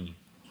money.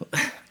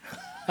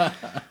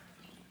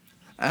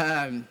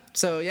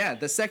 So yeah,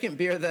 the second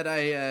beer that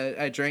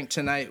I drank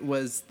tonight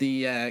was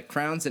the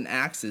Crowns and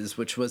Axes,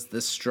 which was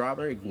the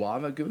Strawberry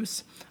Guava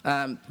Goose.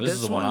 This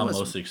is the one I'm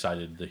most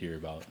excited to hear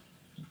about.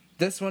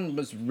 This one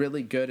was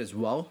really good as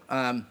well.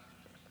 I'm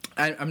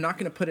not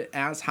going to put it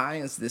as high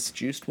as this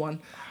juiced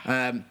one.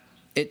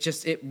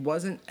 It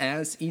wasn't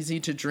as easy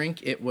to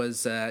drink. It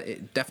was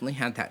it definitely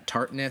had that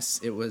tartness.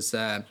 It was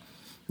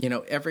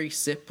every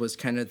sip was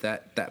kind of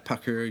that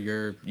pucker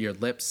your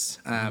lips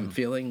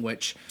feeling,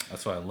 which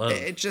That's what I love.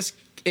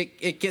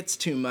 It gets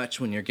too much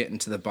when you're getting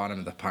to the bottom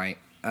of the pint.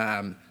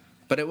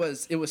 But it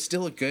was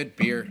still a good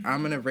beer.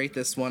 I'm gonna rate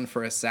this one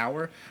for a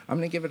sour. I'm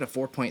gonna give it a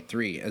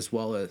 4.3, as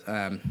well as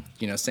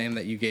same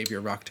that you gave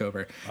your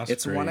Rocktober.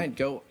 It's great. one I'd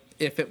go,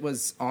 if it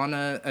was on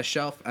a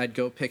shelf, I'd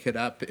go pick it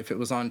up. If it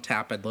was on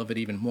tap, I'd love it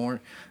even more.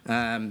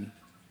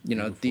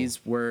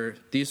 These were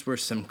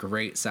some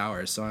great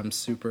sours, so I'm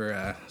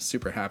super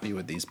happy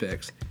with these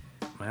picks.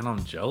 Man,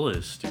 I'm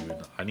jealous, dude.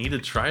 I need to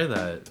try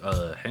that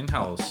Hen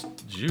House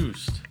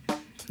juiced.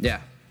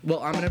 Yeah. Well,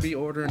 I'm gonna be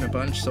ordering a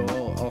bunch, so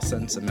I'll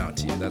send some out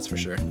to you. That's for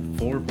sure.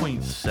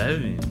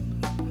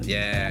 4.7.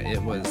 Yeah,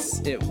 it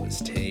was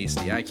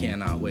tasty. I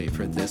cannot wait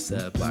for this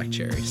black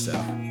cherry. So,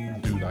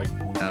 Dude, I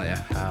hell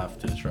yeah. have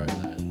to try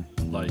that.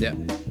 Like, Yep.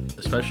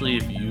 especially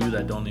if you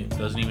that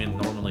doesn't even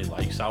normally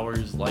like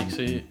sours likes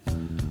it.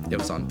 It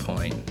was on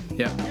point.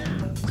 Yep.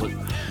 But,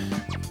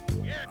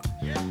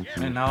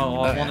 and now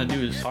all I want to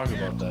do is talk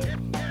about that.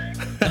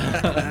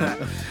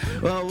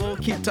 Well, we'll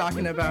keep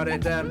talking about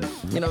it.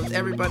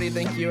 Everybody,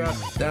 thank you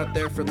out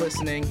there for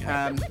listening.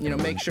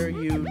 Make sure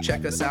you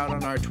check us out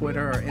on our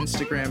Twitter, our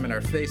Instagram, and our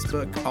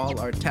Facebook, all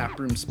our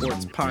Taproom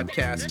Sports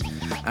Podcast.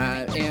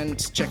 And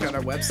check out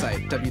our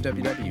website,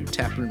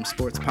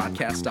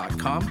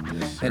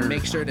 www.taproomsportspodcast.com. And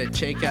make sure to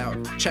check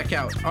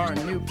out our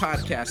new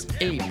podcast,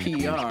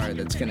 APR,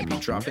 that's going to be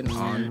dropping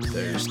on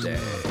Thursday.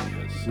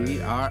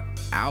 We are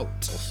out.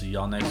 We'll see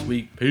y'all next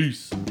week.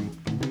 Peace.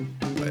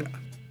 Later.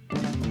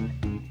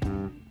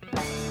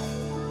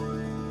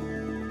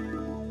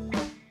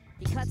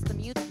 Because the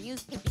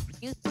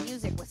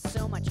music was so